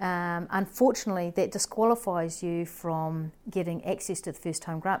 unfortunately that disqualifies you from getting access to the first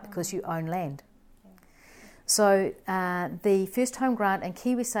home grant because you own land. So the first home grant and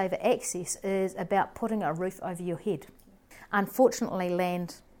Kiwisaver access is about putting a roof over your head. Unfortunately,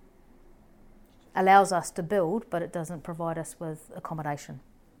 land allows us to build, but it doesn't provide us with accommodation.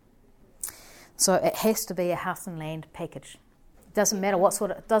 So it has to be a house and land package. Doesn't matter what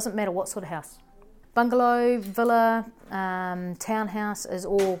sort of house. Bungalow, villa, townhouse is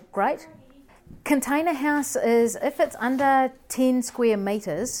all great. Container house is, if it's under 10 square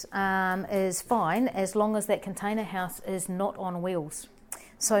metres, is fine as long as that container house is not on wheels.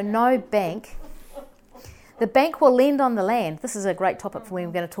 So no bank. The bank will lend on the land. This is a great topic for when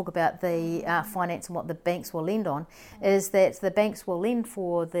we're going to talk about the finance and what the banks will lend on, is that the banks will lend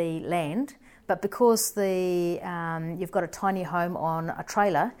for the land, but because you've got a tiny home on a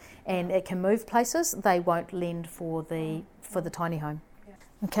trailer and it can move places, they won't lend for the tiny home.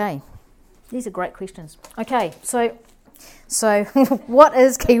 Okay, these are great questions. Okay, so what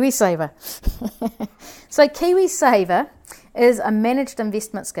is Kiwisaver? So Kiwisaver is a managed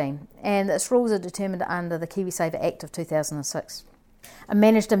investment scheme, and its rules are determined under the Kiwisaver Act of 2006. A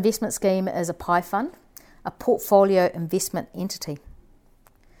managed investment scheme is a PI fund, a portfolio investment entity,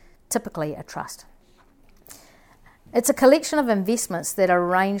 typically a trust. It's a collection of investments that are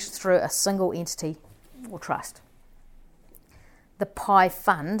arranged through a single entity or trust. The PI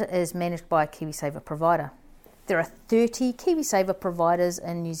fund is managed by a Kiwisaver provider. There are 30 Kiwisaver providers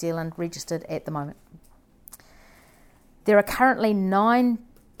in New Zealand registered at the moment. There are currently 9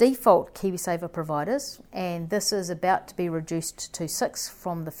 default Kiwisaver providers, and this is about to be reduced to 6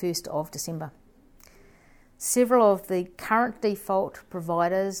 from the 1st of December. Several of the current default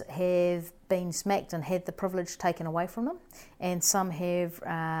providers have been smacked and had the privilege taken away from them, and some have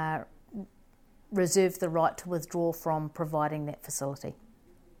reserved the right to withdraw from providing that facility.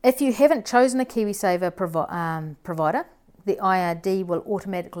 If you haven't chosen a Kiwisaver provider, the IRD will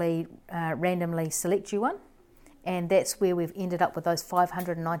automatically randomly select you one. And that's where we've ended up with those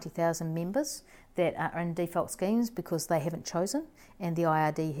 590,000 members that are in default schemes because they haven't chosen, and the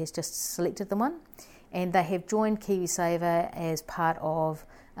IRD has just selected them one. And they have joined Kiwisaver as part of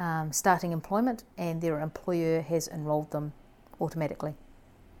starting employment, and their employer has enrolled them automatically.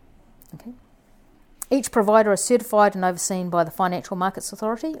 Okay. Each provider is certified and overseen by the Financial Markets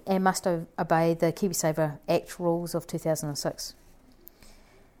Authority and must obey the Kiwisaver Act rules of 2006.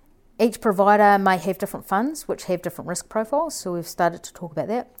 Each provider may have different funds which have different risk profiles, so we've started to talk about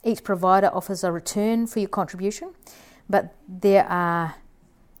that. Each provider offers a return for your contribution, but there are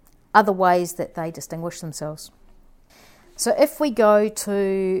other ways that they distinguish themselves. So if we go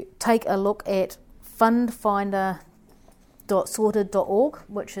to take a look at fundfinder.sorted.org,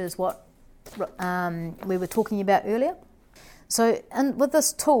 which is what we were talking about earlier. So with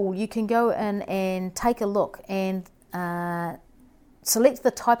this tool, you can go in and take a look and select the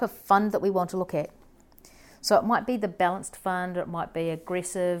type of fund that we want to look at. So it might be the balanced fund, it might be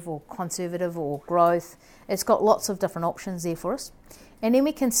aggressive or conservative or growth. It's got lots of different options there for us. And then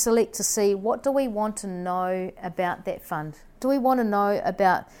we can select to see what do we want to know about that fund. Do we want to know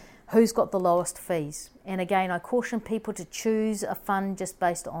about who's got the lowest fees? And again, I caution people to choose a fund just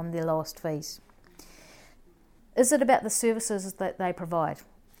based on their lowest fees. Is it about the services that they provide?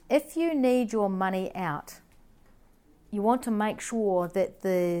 If you need your money out, you want to make sure that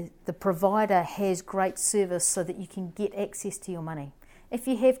the provider has great service so that you can get access to your money. If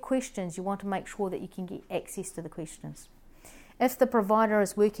you have questions, you want to make sure that you can get access to the questions. If the provider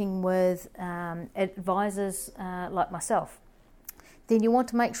is working with advisors like myself, then you want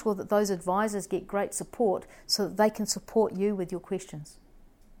to make sure that those advisors get great support so that they can support you with your questions.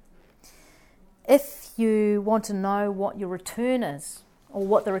 If you want to know what your return is or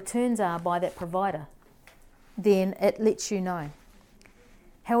what the returns are by that provider, then it lets you know.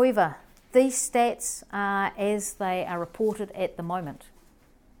 However, these stats are as they are reported at the moment.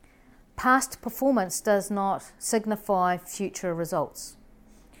 Past performance does not signify future results.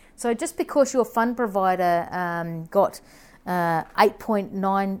 So just because your fund provider got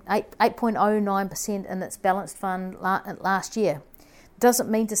 8.09% in its balanced fund last year doesn't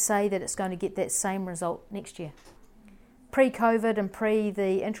mean to say that it's going to get that same result next year. Pre-COVID and pre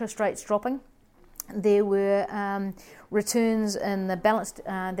the interest rates dropping, there were returns in the balanced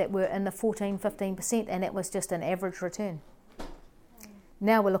that were in the 14-15%, and that was just an average return.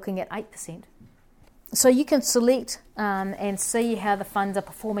 Now we're looking at 8%. So you can select and see how the funds are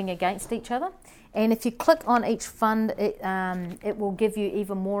performing against each other. And if you click on each fund, it will give you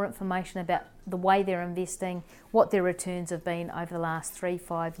even more information about the way they're investing, what their returns have been over the last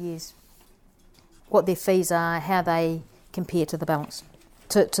 3-5 years, what their fees are, how they compare to the balance,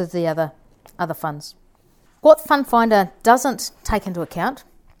 to the other funds. What Fund Finder doesn't take into account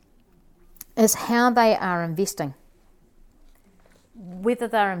is how they are investing, whether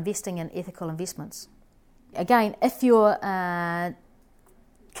they're investing in ethical investments. Again, if you're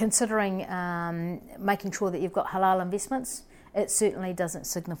considering making sure that you've got halal investments, it certainly doesn't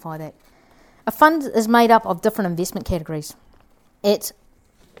signify that. A fund is made up of different investment categories. It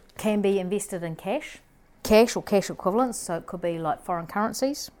can be invested in cash or cash equivalents, so it could be like foreign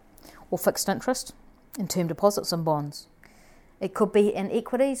currencies or fixed interest in term deposits and bonds. It could be in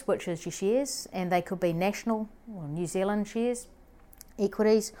equities, which is your shares, and they could be national or New Zealand shares,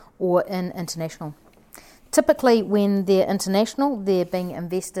 equities, or in international. Typically, when they're international, they're being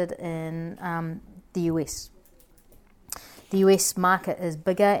invested in the US. The US market is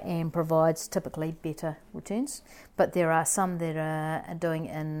bigger and provides typically better returns, but there are some that are doing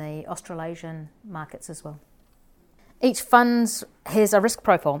in the Australasian markets as well. Each fund has a risk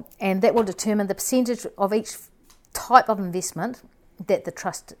profile, and that will determine the percentage of each type of investment that the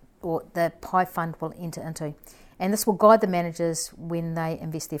trust or the PI fund will enter into, and this will guide the managers when they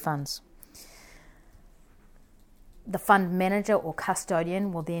invest their funds. The fund manager or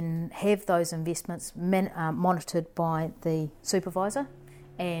custodian will then have those investments monitored by the supervisor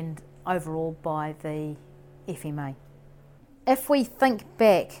and overall by the FMA. If we think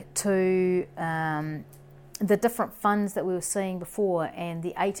back to the different funds that we were seeing before and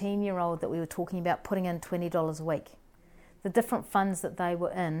the 18-year-old that we were talking about putting in $20 a week, the different funds that they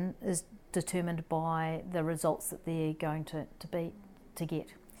were in is determined by the results that they're going to get.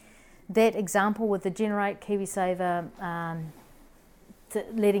 That example with the Generate Kiwisaver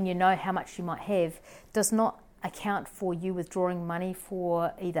letting you know how much you might have does not account for you withdrawing money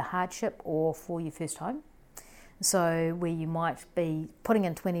for either hardship or for your first home. So where you might be putting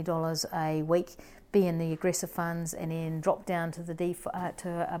in $20 a week, be in the aggressive funds, and then drop down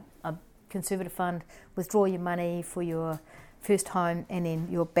to a conservative fund, withdraw your money for your first home, and then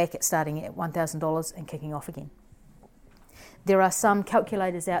you're back at starting at $1,000 and kicking off again. There are some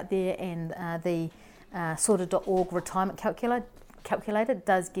calculators out there, and the sorted.org retirement calculator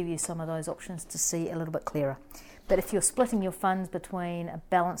does give you some of those options to see a little bit clearer. But if you're splitting your funds between a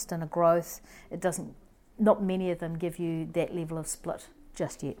balanced and a growth, not many of them give you that level of split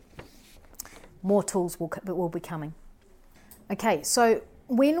just yet. More tools will be coming. Okay, so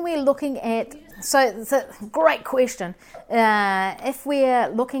when we're looking at, so it's a great question. If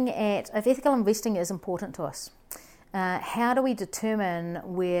ethical investing is important to us, how do we determine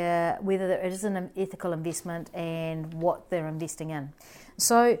whether it is an ethical investment and what they're investing in?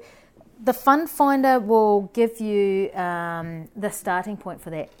 So the Fund Finder will give you the starting point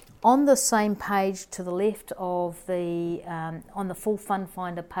for that. On the same page to the left of on the full Fund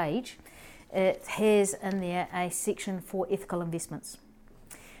Finder page, it has in there a section for ethical investments.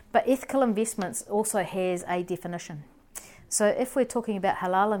 But ethical investments also has a definition. So if we're talking about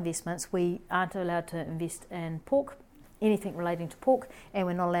halal investments, we aren't allowed to invest in pork, anything relating to pork, and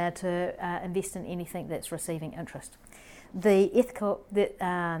we're not allowed to invest in anything that's receiving interest. But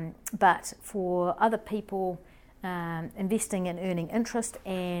for other people, investing in earning interest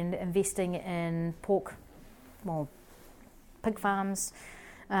and investing in pig farms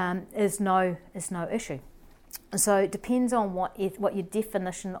is no issue. So it depends on what your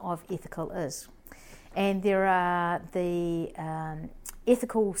definition of ethical is. And there are the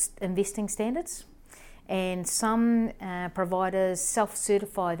ethical investing standards, and some providers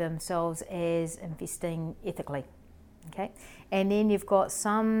self-certify themselves as investing ethically. Okay, and then you've got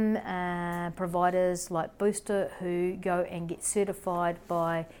some providers like Booster who go and get certified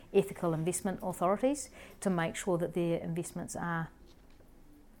by ethical investment authorities to make sure that their investments are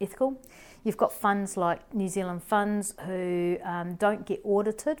ethical. You've got funds like New Zealand funds who don't get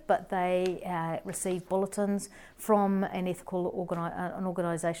audited, but they receive bulletins from an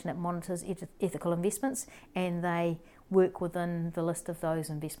organisation that monitors ethical investments, and they work within the list of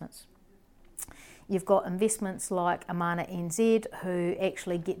those investments. You've got investments like Amana NZ who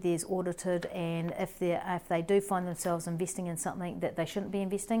actually get theirs audited, and if they do find themselves investing in something that they shouldn't be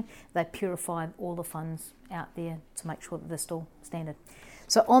investing, they purify all the funds out there to make sure that they're still standard.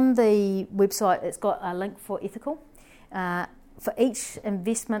 So on the website, it's got a link for ethical. for each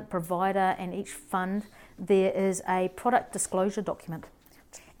investment provider and each fund, there is a product disclosure document.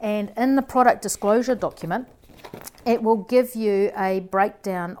 And in the product disclosure document, it will give you a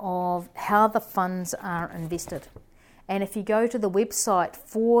breakdown of how the funds are invested. And if you go to the website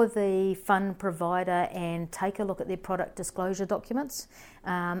for the fund provider and take a look at their product disclosure documents,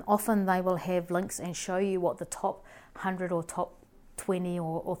 often they will have links and show you what the top 100 or top 20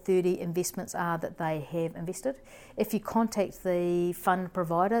 or 30 investments are that they have invested. If you contact the fund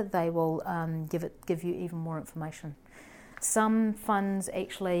provider, they will give you even more information. Some funds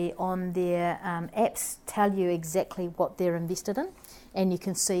actually on their apps tell you exactly what they're invested in, and you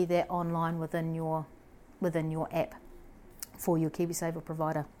can see that online within your app for your Kiwisaver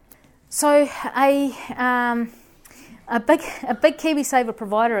provider. So a big Kiwisaver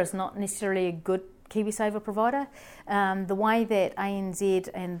provider is not necessarily a good Kiwisaver provider. The way that ANZ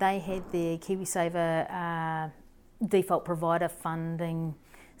and they had their Kiwisaver default provider funding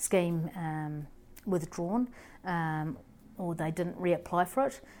scheme withdrawn, or they didn't reapply for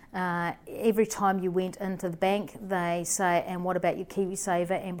it. Every time you went into the bank, they say, and what about your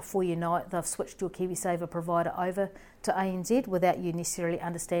Kiwisaver? And before you know it, they've switched your Kiwisaver provider over to ANZ without you necessarily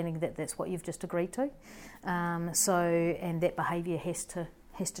understanding that that's what you've just agreed to. And that behaviour has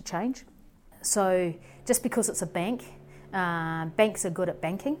to change. So just because it's a bank, banks are good at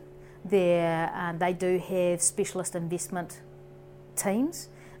banking. They do have specialist investment teams.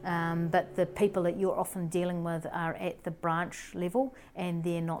 But the people that you're often dealing with are at the branch level, and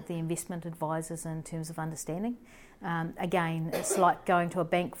they're not the investment advisors in terms of understanding. Again, it's like going to a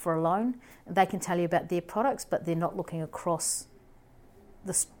bank for a loan. They can tell you about their products, but they're not looking across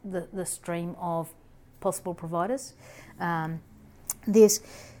the stream of possible providers.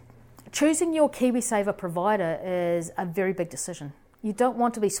 Choosing your Kiwisaver provider is a very big decision. You don't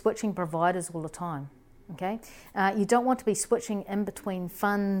want to be switching providers all the time. Okay, you don't want to be switching in between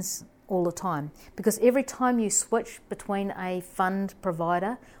funds all the time, because every time you switch between a fund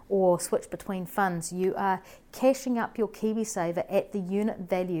provider or switch between funds, you are cashing up your Kiwisaver at the unit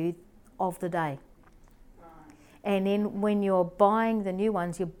value of the day. And then when you're buying the new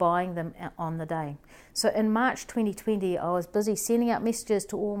ones, you're buying them on the day. So in March 2020, I was busy sending out messages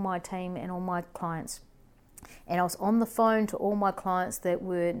to all my team and all my clients. And I was on the phone to all my clients that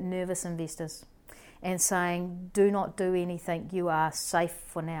were nervous investors, and saying, do not do anything, you are safe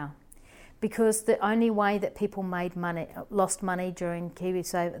for now. Because the only way that people lost money during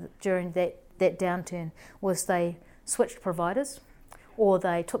Kiwisaver, during that downturn, was they switched providers, or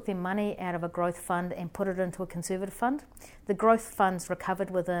they took their money out of a growth fund and put it into a conservative fund. The growth funds recovered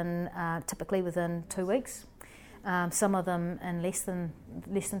typically within 2 weeks. Some of them in less than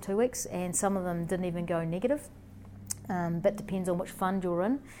 2 weeks, and some of them didn't even go negative. But depends on which fund you're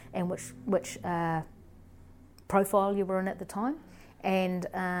in and which profile you were in at the time. And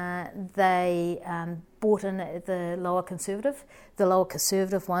they bought in at the lower conservative. The lower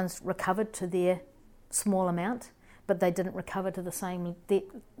conservative ones recovered to their small amount, but they didn't recover to the same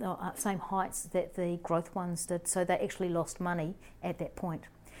heights that the growth ones did. So they actually lost money at that point.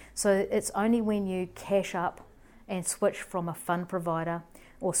 So it's only when you cash up and switch from a fund provider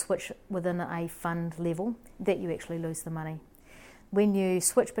or switch within a fund level that you actually lose the money. When you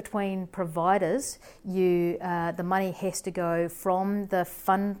switch between providers, the money has to go from the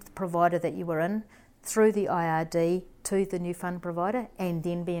fund provider that you were in through the IRD to the new fund provider and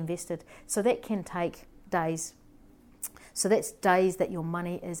then be invested. So that can take days. So that's days that your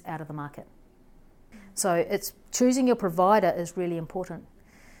money is out of the market. So it's choosing your provider is really important.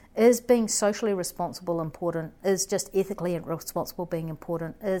 Is being socially responsible important? Is just ethically responsible being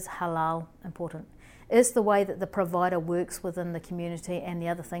important? Is halal important? Is the way that the provider works within the community and the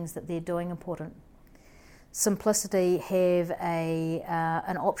other things that they're doing important? Simplicity have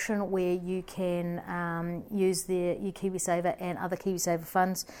an option where you can use your Kiwisaver and other Kiwisaver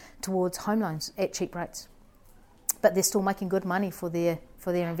funds towards home loans at cheap rates, but they're still making good money for their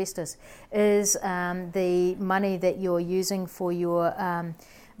investors. Is the money that you're using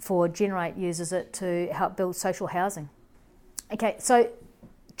for Generate uses it to help build social housing. Okay, so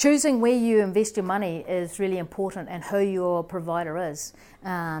choosing where you invest your money is really important, and who your provider is.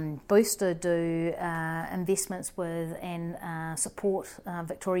 Booster do investments with and support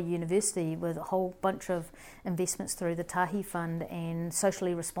Victoria University with a whole bunch of investments through the Tahi Fund and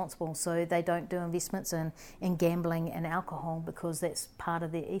socially responsible, so they don't do investments in gambling and alcohol because that's part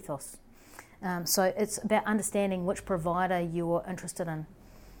of their ethos. So it's about understanding which provider you're interested in.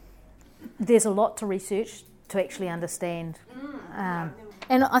 There's a lot to research to actually understand.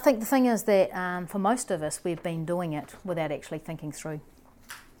 And I think the thing is that for most of us, we've been doing it without actually thinking through.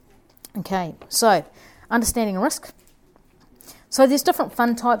 Okay, so understanding risk. So there's different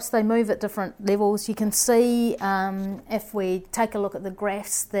fund types, they move at different levels. You can see if we take a look at the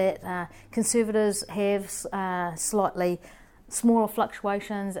graphs that conservatives have slightly smaller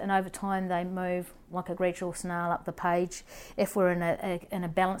fluctuations, and over time they move like a gradual snail up the page. If we're in a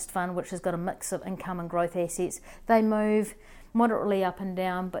balanced fund which has got a mix of income and growth assets, they move moderately up and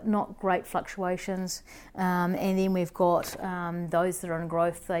down, but not great fluctuations. And then we've got those that are in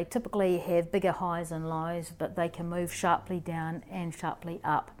growth. They typically have bigger highs and lows, but they can move sharply down and sharply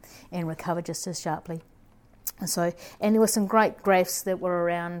up and recover just as sharply. And there were some great graphs that were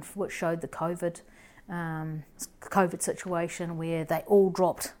around which showed the COVID situation where they all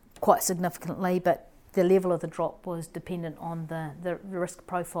dropped quite significantly, but the level of the drop was dependent on the risk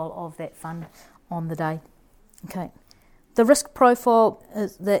profile of that fund on the day. Okay. The risk profile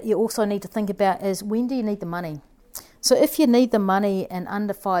that you also need to think about is, when do you need the money? So if you need the money in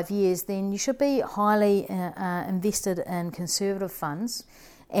under 5 years, then you should be highly invested in conservative funds,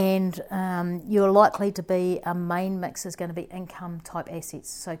 and you're likely to be, a main mix is going to be income type assets,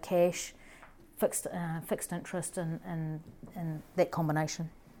 so cash, fixed interest and that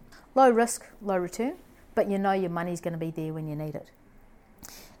combination. Low risk, low return, but you know your money's going to be there when you need it.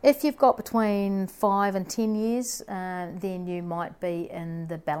 If you've got between 5 and 10 years, then you might be in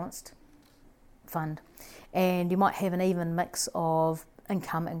the balanced fund, and you might have an even mix of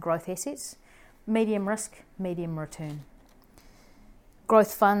income and growth assets. Medium risk, medium return.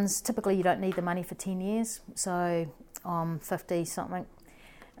 Growth funds, typically you don't need the money for 10 years, so I'm 50 something.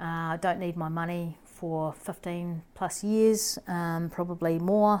 I don't need my money for 15 plus years, probably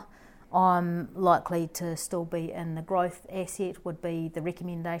more. I'm likely to still be in the growth asset, would be the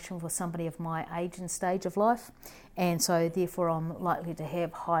recommendation for somebody of my age and stage of life, and so therefore I'm likely to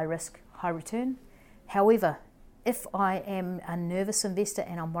have high risk, high return. However, if I am a nervous investor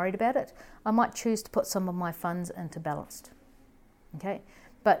and I'm worried about it, I might choose to put some of my funds into balanced. Okay,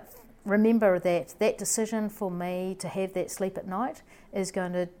 but remember that decision for me to have that sleep at night is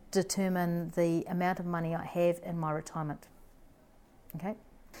going to determine the amount of money I have in my retirement. Okay.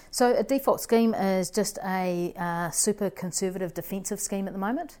 So a default scheme is just a super conservative defensive scheme at the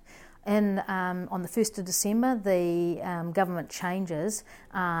moment. And on the 1st of December, the government changes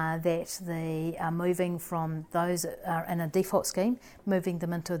that they are moving from those that are in a default scheme, moving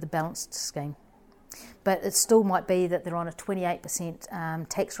them into the balanced scheme. But it still might be that they're on a 28%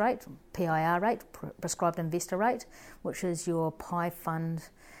 tax rate, PIR rate, prescribed investor rate, which is your PI fund,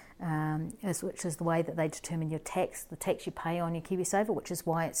 which is the way that they determine your tax, the tax you pay on your Kiwisaver, which is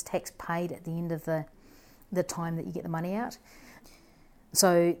why it's tax paid at the end of the time that you get the money out.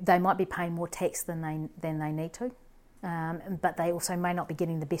 So they might be paying more tax than they need to, but they also may not be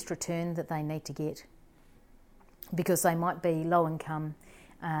getting the best return that they need to get, because they might be low income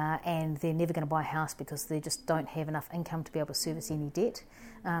and they're never going to buy a house because they just don't have enough income to be able to service any debt.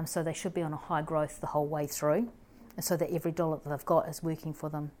 So they should be on a high growth the whole way through, so that every dollar that they've got is working for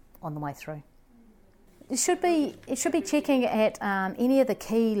them on the way through. It should be checking at any of the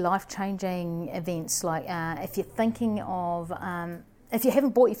key life-changing events, like if you're thinking of, if you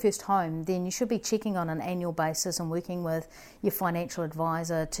haven't bought your first home, then you should be checking on an annual basis and working with your financial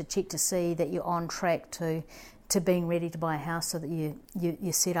advisor to check to see that you're on track to being ready to buy a house, so that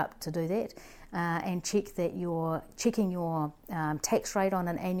you're set up to do that, and check that you're checking your tax rate on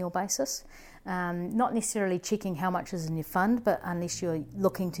an annual basis. Not necessarily checking how much is in your fund, but unless you're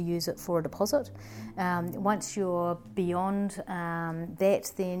looking to use it for a deposit. Once you're beyond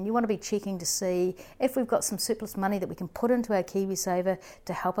that, then you want to be checking to see if we've got some surplus money that we can put into our Kiwisaver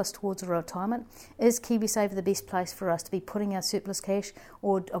to help us towards a retirement. Is Kiwisaver the best place for us to be putting our surplus cash,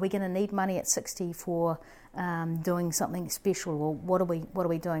 or are we going to need money at 60 for doing something special, or what are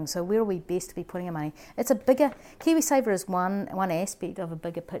we doing? So where are we best to be putting our money? It's a bigger, Kiwisaver is one aspect of a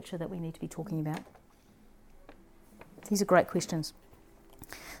bigger picture that we need to be talking about. These are great questions.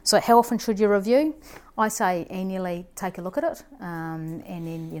 So how often should you review? I say annually take a look at it, and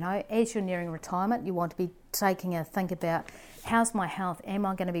then, as you're nearing retirement, you want to be taking a think about, how's my health? Am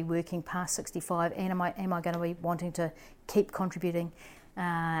I going to be working past 65? And am I going to be wanting to keep contributing?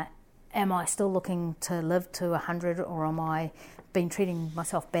 Am I still looking to live to 100, or am I been treating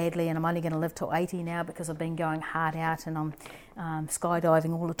myself badly and I'm only going to live till 80 now because I've been going hard out and I'm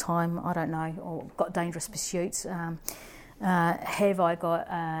skydiving all the time, I don't know, or got dangerous pursuits? Have I got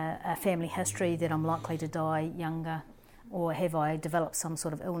a family history that I'm likely to die younger, or have I developed some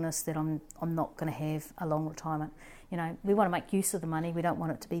sort of illness that I'm not going to have a long retirement? We want to make use of the money. We don't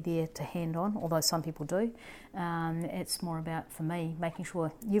want it to be there to hand on, although some people do. It's more about, for me, making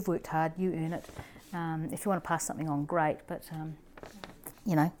sure you've worked hard, you earn it. If you want to pass something on, great, but,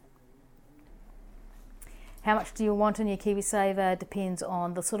 How much do you want in your Kiwisaver depends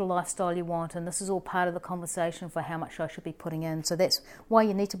on the sort of lifestyle you want, and this is all part of the conversation for how much I should be putting in. So that's why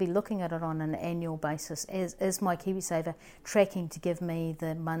you need to be looking at it on an annual basis. Is my Kiwisaver tracking to give me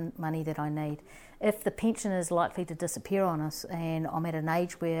the money that I need? If the pension is likely to disappear on us and I'm at an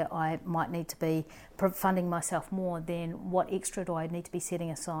age where I might need to be funding myself more, then what extra do I need to be setting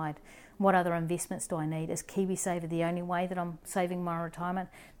aside? What other investments do I need? Is Kiwisaver the only way that I'm saving my retirement?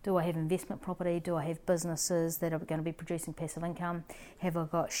 Do I have investment property? Do I have businesses that are going to be producing passive income? Have I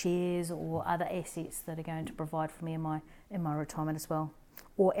got shares or other assets that are going to provide for me in my retirement as well?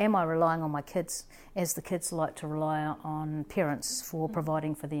 Or am I relying on my kids, as the kids like to rely on parents for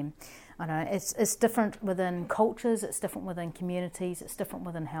providing for them? I know it's different within cultures, it's different within communities, it's different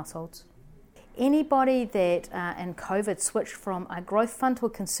within households. Anybody that in COVID switched from a growth fund to a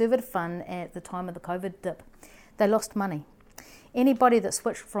conservative fund at the time of the COVID dip, they lost money. Anybody that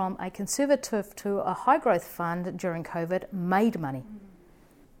switched from a conservative to a high growth fund during COVID made money.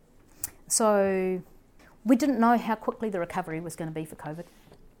 So we didn't know how quickly the recovery was going to be for COVID.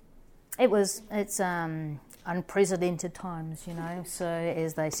 It's unprecedented times, so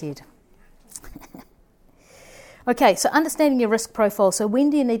as they said. Okay, so understanding your risk profile. So when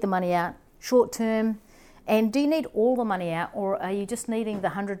do you need the money out? Short term, and do you need all the money out, or are you just needing the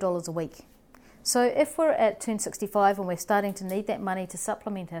 $100 a week? So if we're at turn 65 and we're starting to need that money to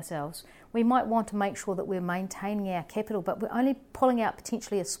supplement ourselves, we might want to make sure that we're maintaining our capital, but we're only pulling out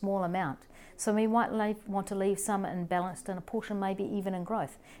potentially a small amount. So we might want to leave some in balanced and a portion maybe even in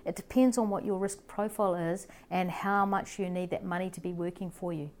growth. It depends on what your risk profile is and how much you need that money to be working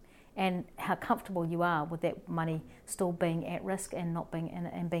for you, and how comfortable you are with that money still being at risk and not being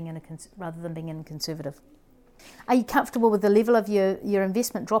rather than being in conservative. Are you comfortable with the level of your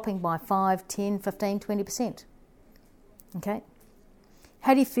investment dropping by 5, 10, 15, 20%? Okay.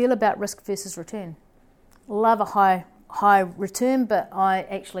 How do you feel about risk versus return? Love a high return, but I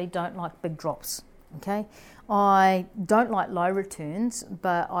actually don't like big drops. Okay. I don't like low returns,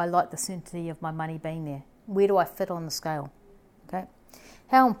 but I like the certainty of my money being there. Where do I fit on the scale? Okay.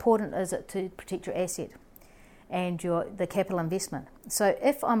 How important is it to protect your asset and the capital investment? So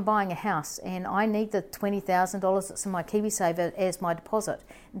if I'm buying a house and I need the $20,000 that's in my Kiwisaver as my deposit,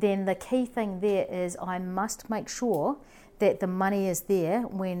 then the key thing there is I must make sure that the money is there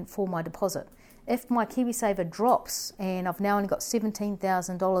for my deposit. If my Kiwisaver drops and I've now only got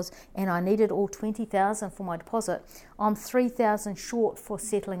 $17,000 and I needed all $20,000 for my deposit, I'm $3,000 short for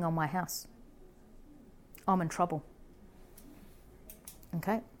settling on my house. I'm in trouble.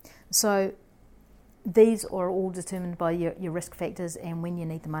 Okay, so these are all determined by your risk factors and when you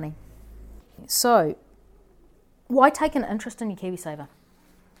need the money. So, why take an interest in your Kiwisaver?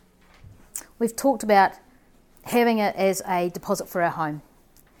 We've talked about having it as a deposit for our home.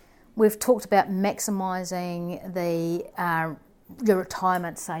 We've talked about maximising your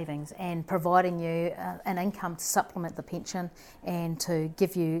retirement savings and providing you an income to supplement the pension and to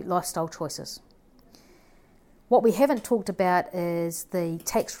give you lifestyle choices. What we haven't talked about is the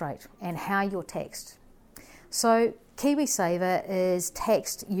tax rate and how you're taxed. So Kiwisaver is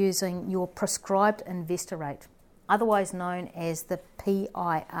taxed using your prescribed investor rate, otherwise known as the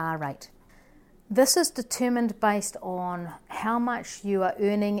PIR rate. This is determined based on how much you are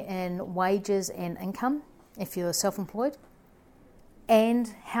earning in wages and income, if you're self-employed,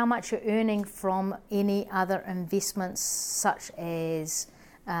 and how much you're earning from any other investments such as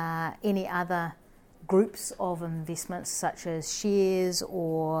any other groups of investments such as shares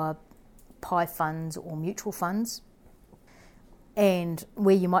or PI funds or mutual funds, and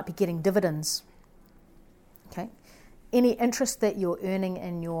where you might be getting dividends. Okay, any interest that you're earning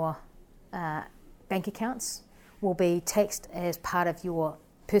in your bank accounts will be taxed as part of your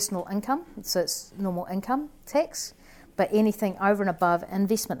personal income, so it's normal income tax, but anything over and above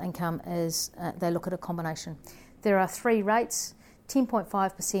investment income is they look at a combination. There are 3 rates: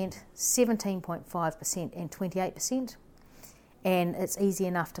 10.5%, 17.5% and 28%, and it's easy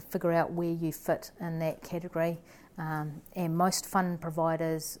enough to figure out where you fit in that category, and most fund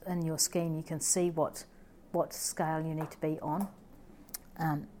providers in your scheme you can see what scale you need to be on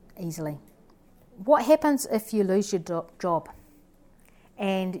easily. What happens if you lose your job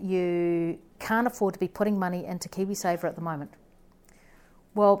and you can't afford to be putting money into Kiwisaver at the moment?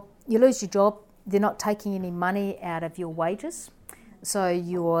 Well, you lose your job, they're not taking any money out of your wages, so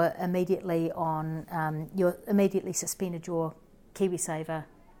you're immediately suspended your Kiwisaver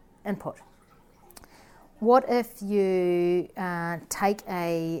input. What if you have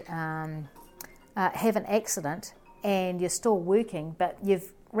an accident and you're still working, but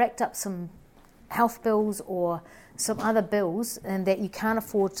you've racked up some health bills or some other bills, and that you can't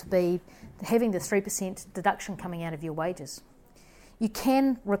afford to be having the 3% deduction coming out of your wages, you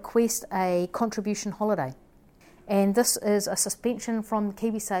can request a contribution holiday. And this is a suspension from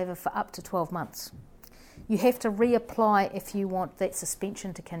Kiwisaver for up to 12 months. You have to reapply if you want that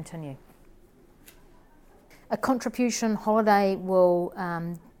suspension to continue. A contribution holiday will,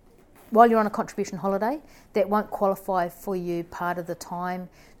 while you're on a contribution holiday, that won't qualify for you part of the time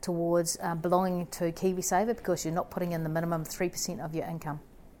towards belonging to Kiwisaver, because you're not putting in the minimum 3% of your income.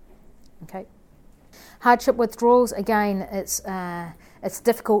 Okay. Hardship withdrawals, again, it's a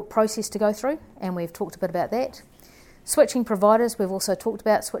difficult process to go through, and we've talked a bit about that. Switching providers, we've also talked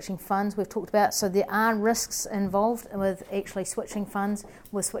about. Switching funds, we've talked about. So there are risks involved with actually switching funds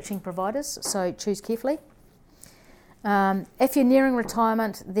with switching providers, so choose carefully. If you're nearing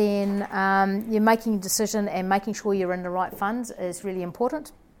retirement, then you're making a decision, and making sure you're in the right funds is really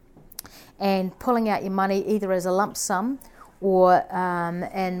important. And pulling out your money either as a lump sum or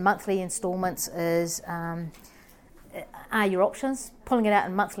in monthly instalments are your options. Pulling it out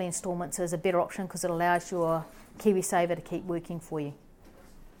in monthly instalments is a better option, because it allows your Kiwisaver to keep working for you.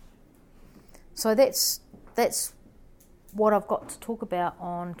 So that's what I've got to talk about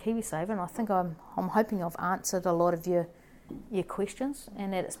on Kiwisaver, and I think I'm hoping I've answered a lot of your questions,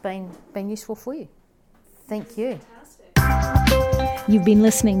 and that it's been useful for you. Thank you. You've been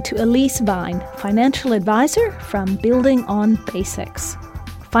listening to Elise Vine, financial advisor from Building on Basics.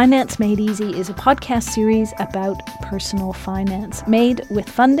 Finance Made Easy is a podcast series about personal finance, made with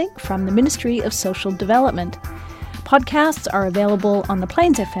funding from the Ministry of Social Development. Podcasts are available on the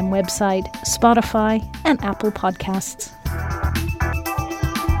Plains FM website, Spotify, and Apple Podcasts.